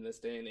 now in this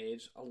day and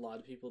age, a lot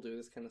of people do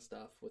this kind of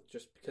stuff with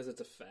just because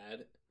it's a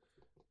fad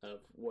of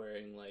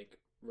wearing like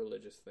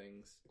religious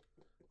things.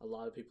 A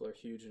lot of people are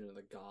huge into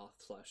the goth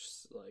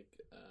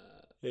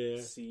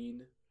 /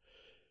 scene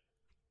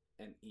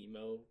and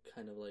emo,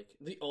 kind of like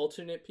the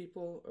alternate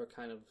people are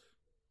kind of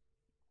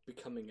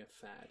becoming a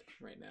fad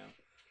right now,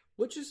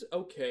 which is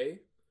okay,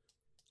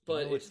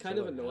 but it's kind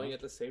of annoying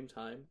at the same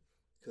time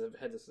because I've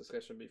had this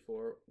discussion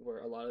before where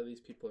a lot of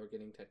these people are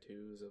getting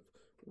tattoos of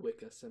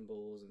Wicca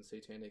symbols and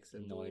satanic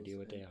symbols. No idea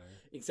what they are.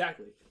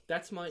 Exactly.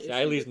 That's my issue.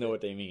 I at least know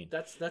what they mean.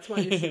 That's my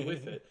issue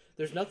with it.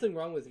 There's nothing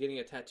wrong with getting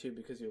a tattoo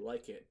because you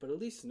like it, but at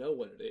least know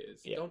what it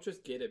is. Yeah. Don't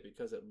just get it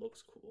because it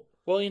looks cool.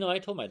 Well, I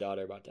told my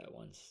daughter about that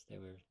once. They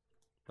were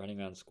running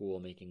around school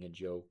making a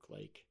joke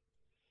like,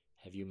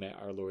 have you met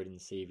our Lord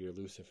and Savior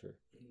Lucifer?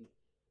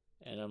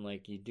 Mm-hmm. And I'm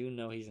like, you do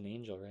know he's an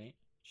angel, right?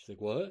 She's like,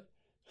 what?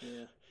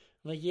 Yeah.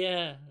 I'm like,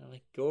 yeah. I'm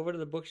like, go over to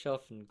the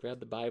bookshelf and grab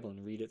the Bible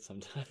and read it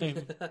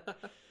sometime.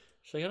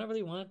 She's like, I don't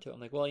really want to. I'm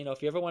like, well,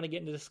 if you ever want to get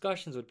into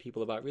discussions with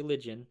people about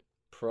religion,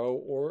 pro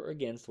or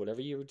against,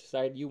 whatever you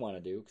decide you want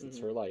to do, because it's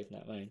her life,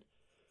 not mine,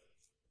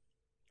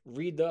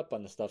 read up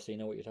on the stuff so you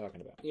know what you're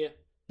talking about. Yeah.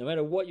 No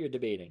matter what you're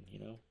debating,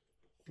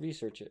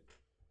 research it.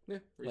 Yeah.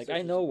 Like,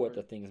 I know what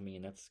the things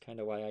mean. That's kind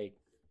of why I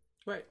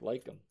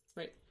like them.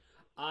 Right.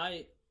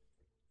 I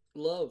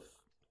love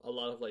a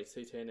lot of, like,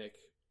 satanic,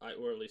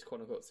 or at least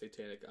quote-unquote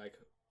satanic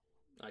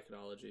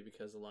iconology,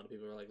 because a lot of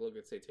people are like, look,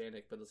 it's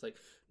satanic, but it's like,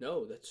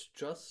 no, that's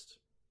just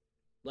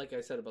like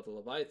I said about the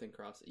Leviathan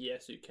cross.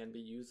 Yes, you can be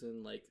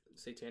using like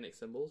satanic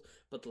symbols,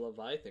 but the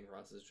Leviathan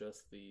cross is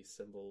just the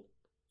symbol,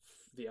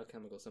 the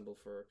alchemical symbol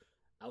for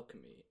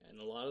alchemy, and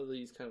a lot of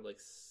these kind of like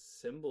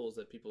symbols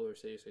that people who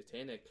say are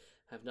satanic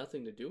have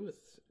nothing to do with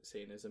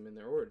Satanism in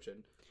their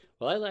origin.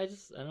 Well, I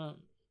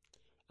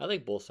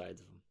like both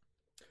sides of them.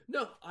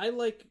 No, I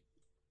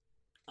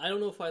don't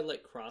know if I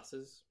like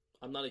crosses.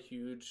 I'm not a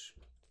huge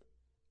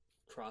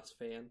cross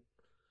fan.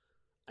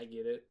 I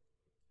get it,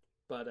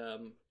 but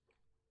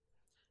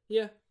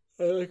yeah,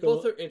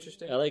 both are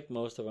interesting. I like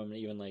most of them,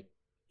 even like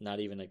not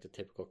even like the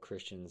typical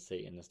Christian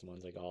Satanist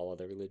ones, like all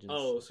other religions.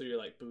 Oh, so you're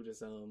like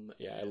Buddhism?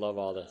 Yeah, I love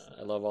all this.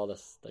 I love all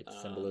this like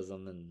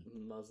symbolism and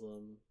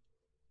Muslim.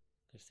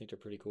 I just think they're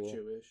pretty cool.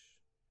 Jewish.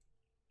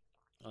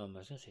 I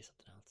was gonna say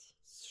something else.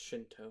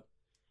 Shinto.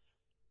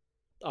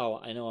 Oh,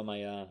 I know on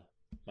my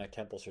my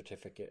temple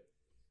certificate,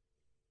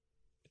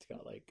 it's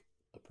got like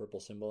a purple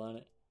symbol on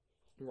it.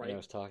 Right. And I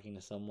was talking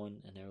to someone,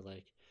 and they were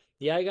like,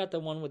 "Yeah, I got the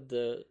one with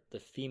the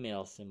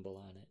female symbol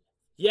on it."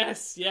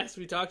 Yes,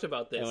 we talked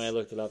about this. And when I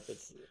looked it up,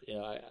 it's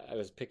I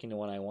was picking the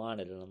one I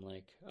wanted, and I'm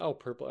like, "Oh,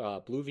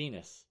 purple, blue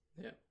Venus."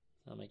 Yeah.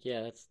 I'm like,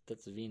 "Yeah,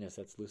 that's Venus.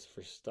 That's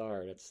Lucifer's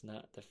star. That's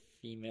not the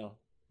female."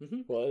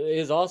 Mm-hmm. Well, it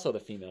is also the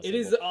female symbol. It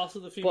is also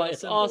the female symbol. But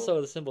it's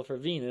also the symbol for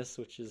Venus,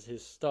 which is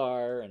his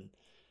star, and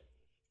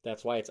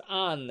that's why it's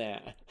on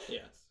that.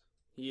 Yes.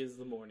 He is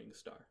the morning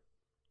star.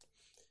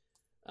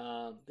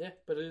 Yeah,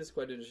 but it is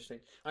quite interesting.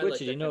 Which,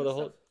 did you know the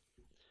whole... Stuff.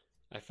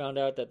 I found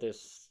out that there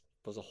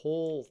was a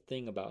whole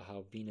thing about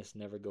how Venus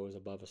never goes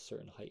above a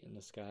certain height in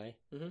the sky.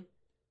 Mm-hmm.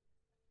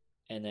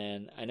 And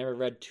then I never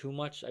read too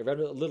much. I read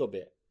a little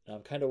bit. And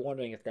I'm kind of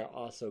wondering if that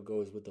also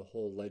goes with the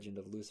whole legend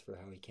of Lucifer,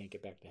 how he can't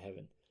get back to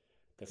heaven.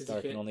 The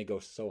star can only go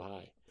so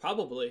high.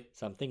 Probably.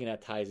 So I'm thinking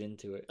that ties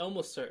into it.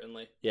 Almost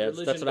certainly. Yeah,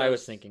 that's what I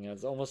was thinking.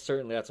 It's almost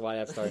certainly that's why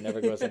that star never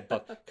goes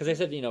above. Because they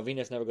said,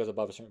 Venus never goes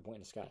above a certain point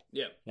in the sky.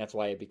 Yeah. And that's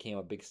why it became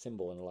a big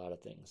symbol in a lot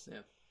of things. Yeah.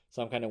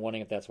 So I'm kind of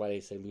wondering if that's why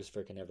they say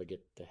Lucifer can never get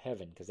to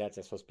heaven, because that's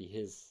supposed to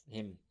be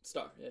him.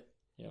 Star, yeah.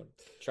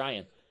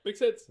 Trying. Makes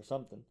sense. Or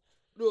something.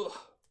 Ugh.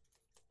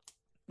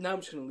 Now I'm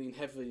just going to lean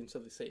heavily into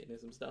the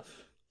Satanism stuff.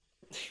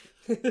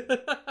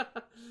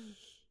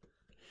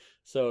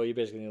 So you're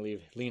basically going to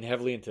lean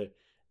heavily into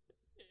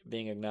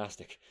being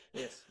agnostic.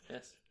 Yes.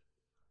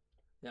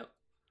 Yep.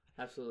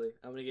 Absolutely.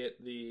 I'm going to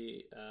get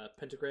the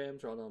pentagram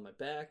drawn on my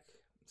back.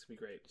 It's going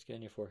to be great. Just get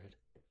on your forehead.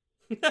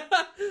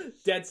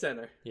 Dead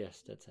center.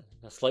 Yes, dead center.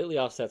 Now slightly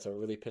offset, so it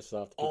really pisses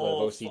off the people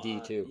that have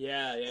OCD too.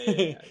 Yeah.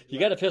 You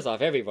got to piss off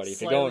everybody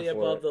if you're going for it.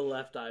 Slightly above the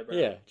left eyebrow.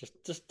 Yeah,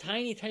 just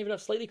tiny bit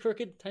off, slightly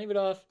crooked, tiny bit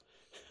off.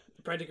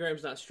 The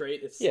pentagram's not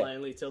straight; it's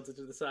slightly tilted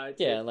to the side.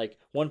 Yeah, and like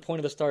one point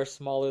of the star is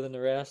smaller than the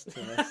rest.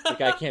 The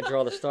guy can't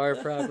draw the star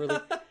properly.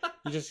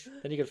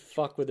 Then you could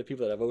fuck with the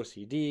people that have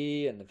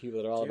OCD and the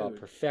people that are all about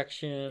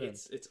perfection.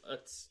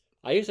 It's.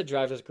 I used to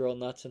drive this girl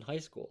nuts in high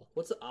school.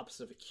 What's the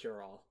opposite of a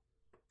cure-all?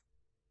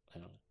 I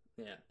don't know.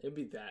 Yeah, it'd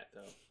be that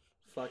though.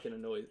 Fucking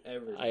annoys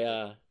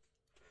everybody.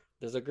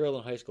 There's a girl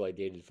in high school I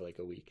dated for like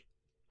a week,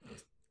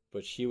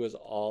 but she was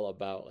all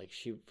about like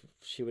she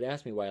would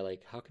ask me why,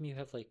 like, how come you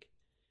have like,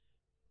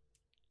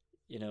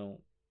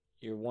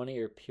 your one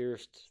ear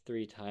pierced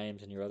 3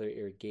 times and your other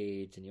ear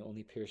gauged, and you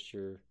only pierced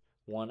your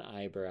one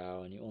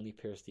eyebrow and you only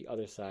pierced the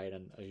other side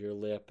of your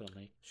lip, and I'm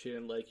like, she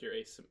didn't like your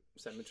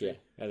asymmetry. Yeah,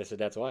 and I said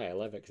that's why I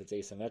love it, because it's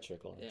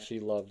asymmetrical. Yeah. She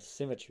loved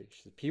symmetry.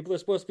 She said people are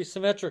supposed to be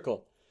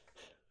symmetrical.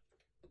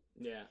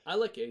 Yeah, I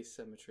like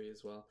asymmetry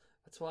as well.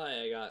 That's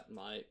why I got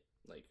my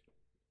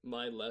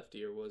left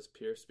ear was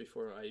pierced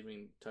before I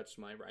even touched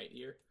my right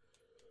ear.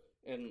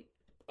 And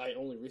I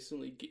only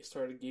recently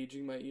started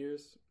gauging my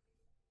ears.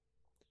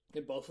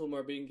 And both of them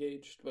are being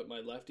gauged, but my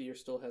left ear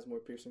still has more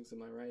piercings than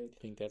my right. Do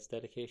you think that's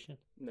dedication?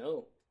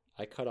 No.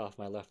 I cut off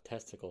my left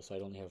testicle, so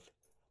I'd only have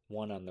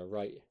one on the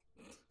right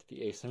to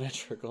be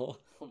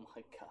asymmetrical. Oh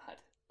my god.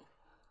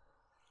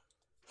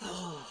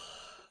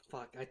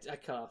 Fuck, I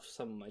cut off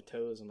some of my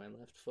toes on my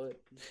left foot.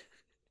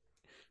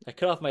 I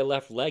cut off my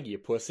left leg, you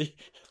pussy.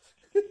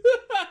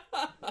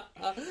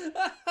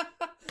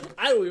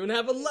 I don't even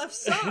have a left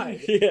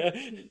side. Yeah.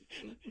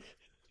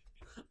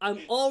 I'm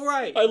all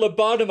right. I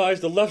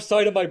lobotomized the left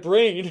side of my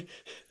brain.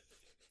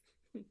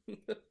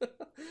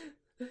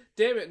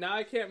 Damn it, now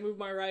I can't move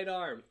my right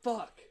arm.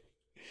 Fuck.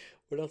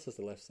 What else does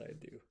the left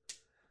side do?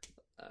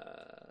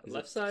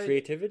 Left side?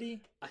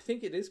 Creativity? I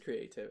think it is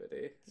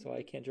creativity. So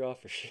I can't draw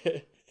for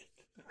shit.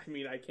 I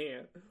mean, I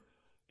can't.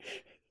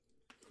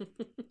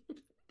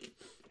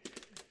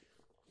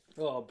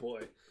 Oh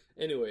boy.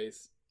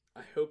 Anyways,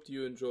 I hope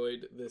you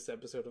enjoyed this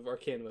episode of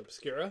Arcanum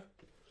Obscura.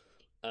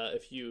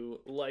 If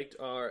you liked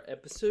our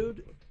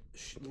episode,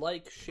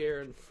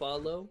 share, and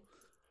follow.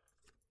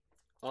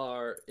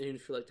 And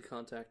if you'd like to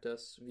contact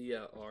us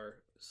via our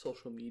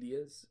social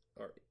medias,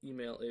 our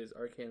email is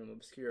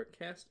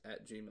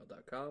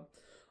arcanumobscuracast@gmail.com.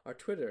 Our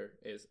Twitter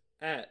is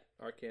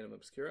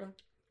 @arcanumobscura.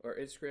 Our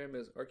Instagram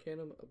is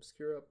Arcanum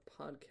Obscura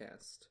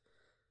Podcast.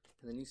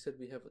 And then you said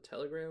we have a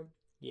Telegram?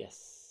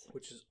 Yes.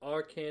 Which is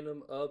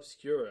Arcanum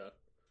Obscura.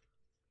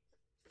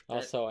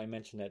 Also, I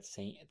mentioned that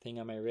saint thing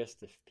on my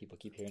wrist. If people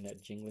keep hearing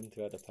that jingling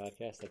throughout the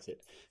podcast, that's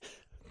it.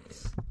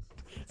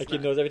 My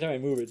kid knows every time I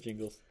move it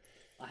jingles.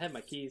 I have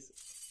my keys.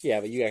 Yeah,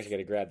 but you actually got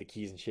to grab the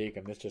keys and shake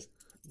them. It's just...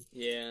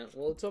 Yeah,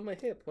 well, it's on my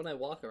hip. When I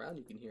walk around,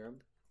 you can hear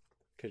them.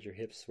 Because your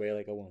hips sway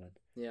like a woman.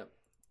 Yeah.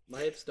 My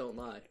hips don't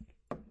lie.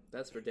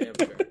 That's for damn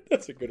sure.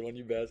 That's a good one,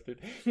 you bastard.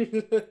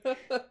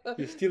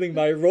 You're stealing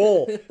my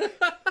role.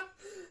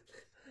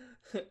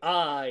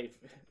 I've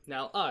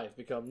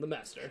become the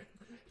master.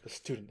 The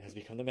student has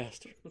become the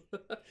master.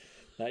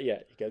 Not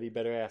yet. You gotta be a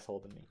better asshole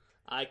than me.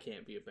 I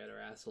can't be a better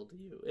asshole to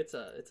you. It's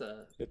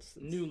a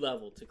new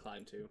level to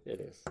climb to. It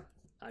is.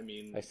 I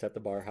mean, I set the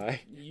bar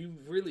high. You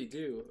really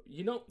do.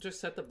 You don't just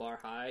set the bar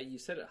high. You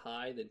set it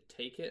high, then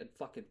take it and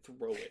fucking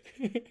throw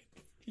it.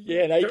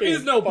 Yeah, and there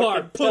is no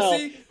bar,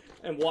 pussy,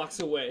 and walks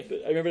away.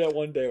 I remember that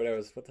one day when I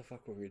was, what the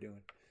fuck were we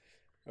doing?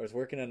 I was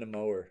working on the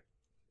mower,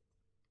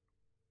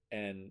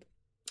 and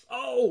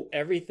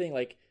everything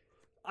like.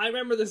 I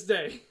remember this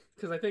day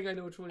because I think I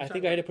know which one. I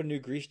think I had to put a new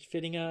grease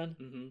fitting on.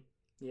 Mm-hmm.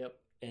 Yep.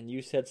 And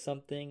you said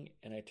something,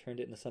 and I turned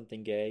it into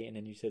something gay, and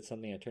then you said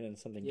something, and I turned it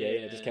into something gay,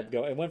 and it just kept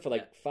going. It went for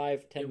like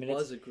 5-10 minutes. It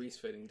was a grease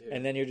fitting too.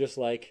 And then you're just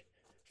like,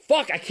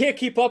 "Fuck! I can't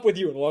keep up with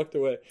you," and walked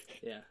away.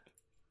 Yeah.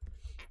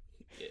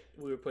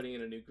 We were putting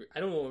in a new grease. I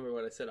don't remember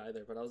what I said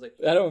either, but I was like,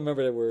 I don't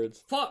remember the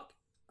words. Fuck!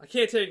 I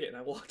can't take it, and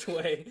I walked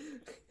away.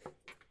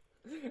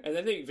 And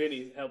I think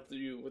Vinny helped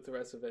you with the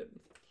rest of it.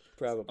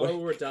 Probably. Oh,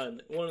 we're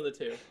done. One of the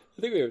two.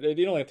 I think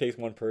it only takes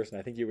one person.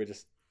 I think you were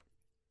just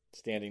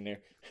standing there.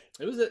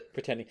 It was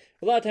pretending.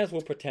 A lot of times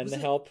we'll pretend to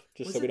help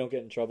just so we don't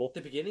get in trouble.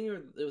 The beginning, or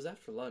it was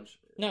after lunch?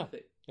 No,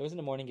 it was in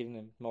the morning getting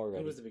the mower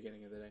ready. It was the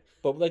beginning of the day.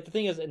 But like the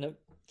thing is, in a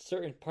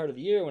certain part of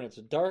the year when it's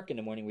dark in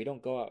the morning, we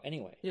don't go out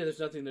anyway. Yeah, there's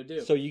nothing to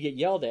do. So you get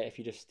yelled at if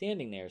you're just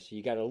standing there. So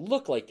you got to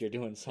look like you're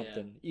doing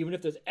something, even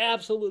if there's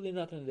absolutely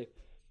nothing to do.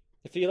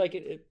 If you like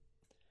it,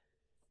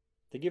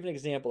 to give an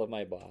example of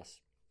my boss,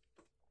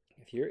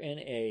 if you're in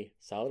a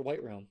solid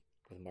white room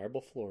with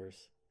marble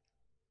floors,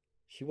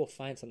 she will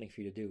find something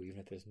for you to do, even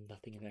if there's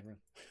nothing in that room.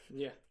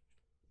 Yeah.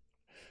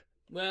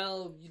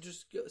 Well, you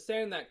just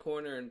stand in that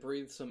corner and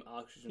breathe some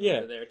oxygen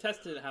over there.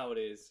 Test it how it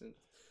is. And...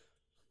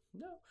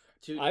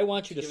 No. I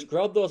want you to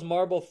scrub those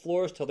marble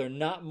floors till they're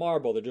not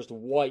marble; they're just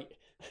white.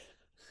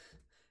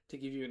 To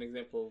give you an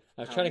example,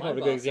 I was trying to come up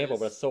with a good example,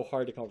 but it's so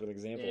hard to come up with an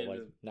example of like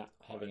not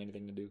having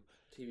anything to do.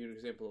 To give you an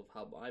example of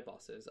how my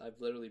boss is, I've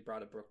literally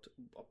brought a book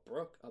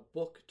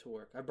to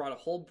work. I brought a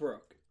whole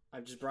book. I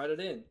just brought it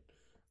in,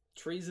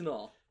 trees and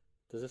all.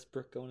 Does this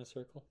brook go in a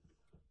circle?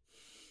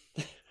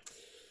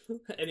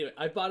 Anyway,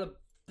 I bought a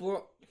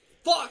book.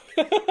 Fuck!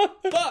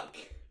 Fuck!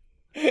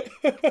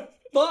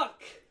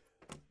 Fuck!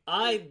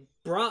 I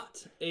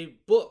brought a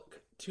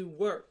book to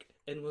work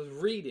and was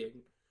reading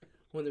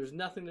when there's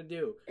nothing to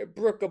do. I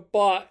brook a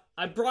bot.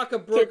 I brock a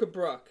brook a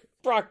brook.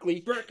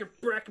 Broccoli. Brick a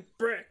brick a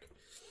brick.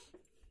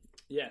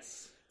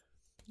 Yes.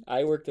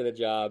 I worked at a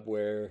job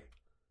where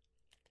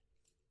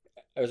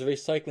I was a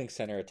recycling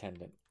center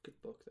attendant. Good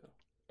book,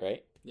 though.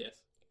 Right? Yes.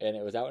 And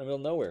it was out in the middle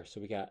of nowhere, so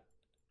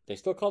they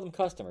still called them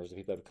customers, the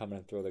people that would come in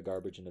and throw their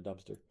garbage in the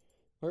dumpster.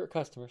 We were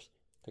customers,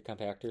 the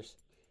compactors.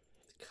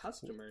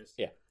 Customers?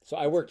 Yeah. So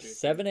I worked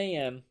 7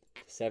 a.m.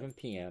 to 7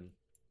 p.m.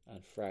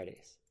 on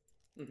Fridays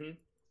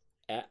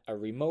at a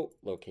remote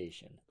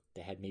location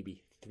that had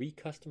maybe 3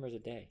 customers a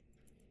day.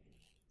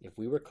 If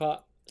we were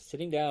caught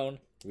sitting down,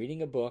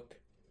 reading a book,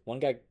 one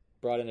guy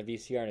brought in a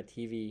VCR and a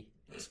TV,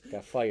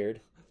 got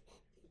fired,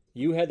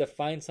 you had to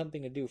find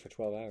something to do for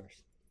 12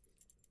 hours.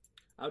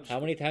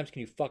 How many times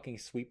can you fucking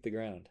sweep the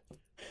ground?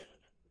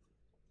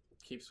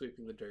 Keep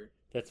sweeping the dirt.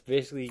 That's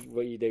basically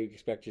what they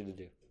expect you to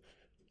do.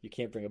 You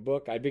can't bring a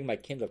book. I'd bring my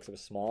Kindle because it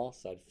was small,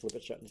 so I'd flip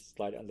it shut and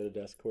slide it under the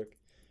desk quick.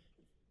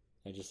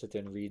 And just sit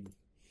there and read.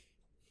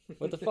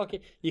 What the fuck?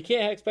 You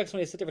can't expect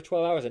somebody to sit there for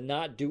 12 hours and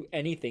not do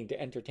anything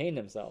to entertain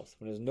themselves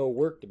when there's no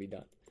work to be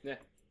done. Yeah.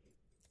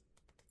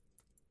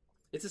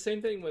 It's the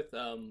same thing with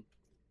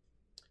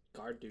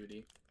guard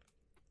duty.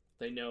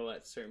 They know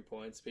at certain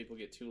points people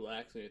get too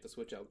lax and you have to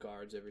switch out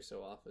guards every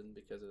so often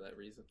because of that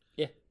reason.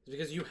 Yeah. It's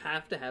because you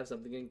have to have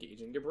something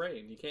engaging your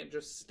brain. You can't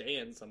just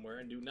stand somewhere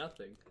and do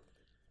nothing.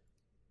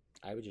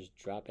 I would just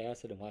drop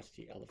acid and watch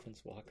the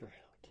elephants walk around.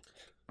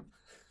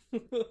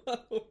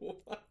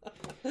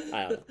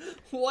 I don't know.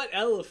 What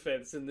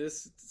elephants in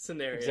this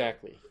scenario?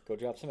 Exactly. Go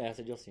drop some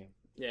acid, you'll see them.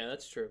 Yeah,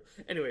 that's true.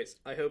 Anyways,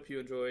 I hope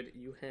you enjoyed.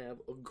 You have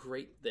a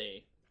great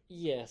day.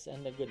 Yes,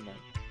 and a good night.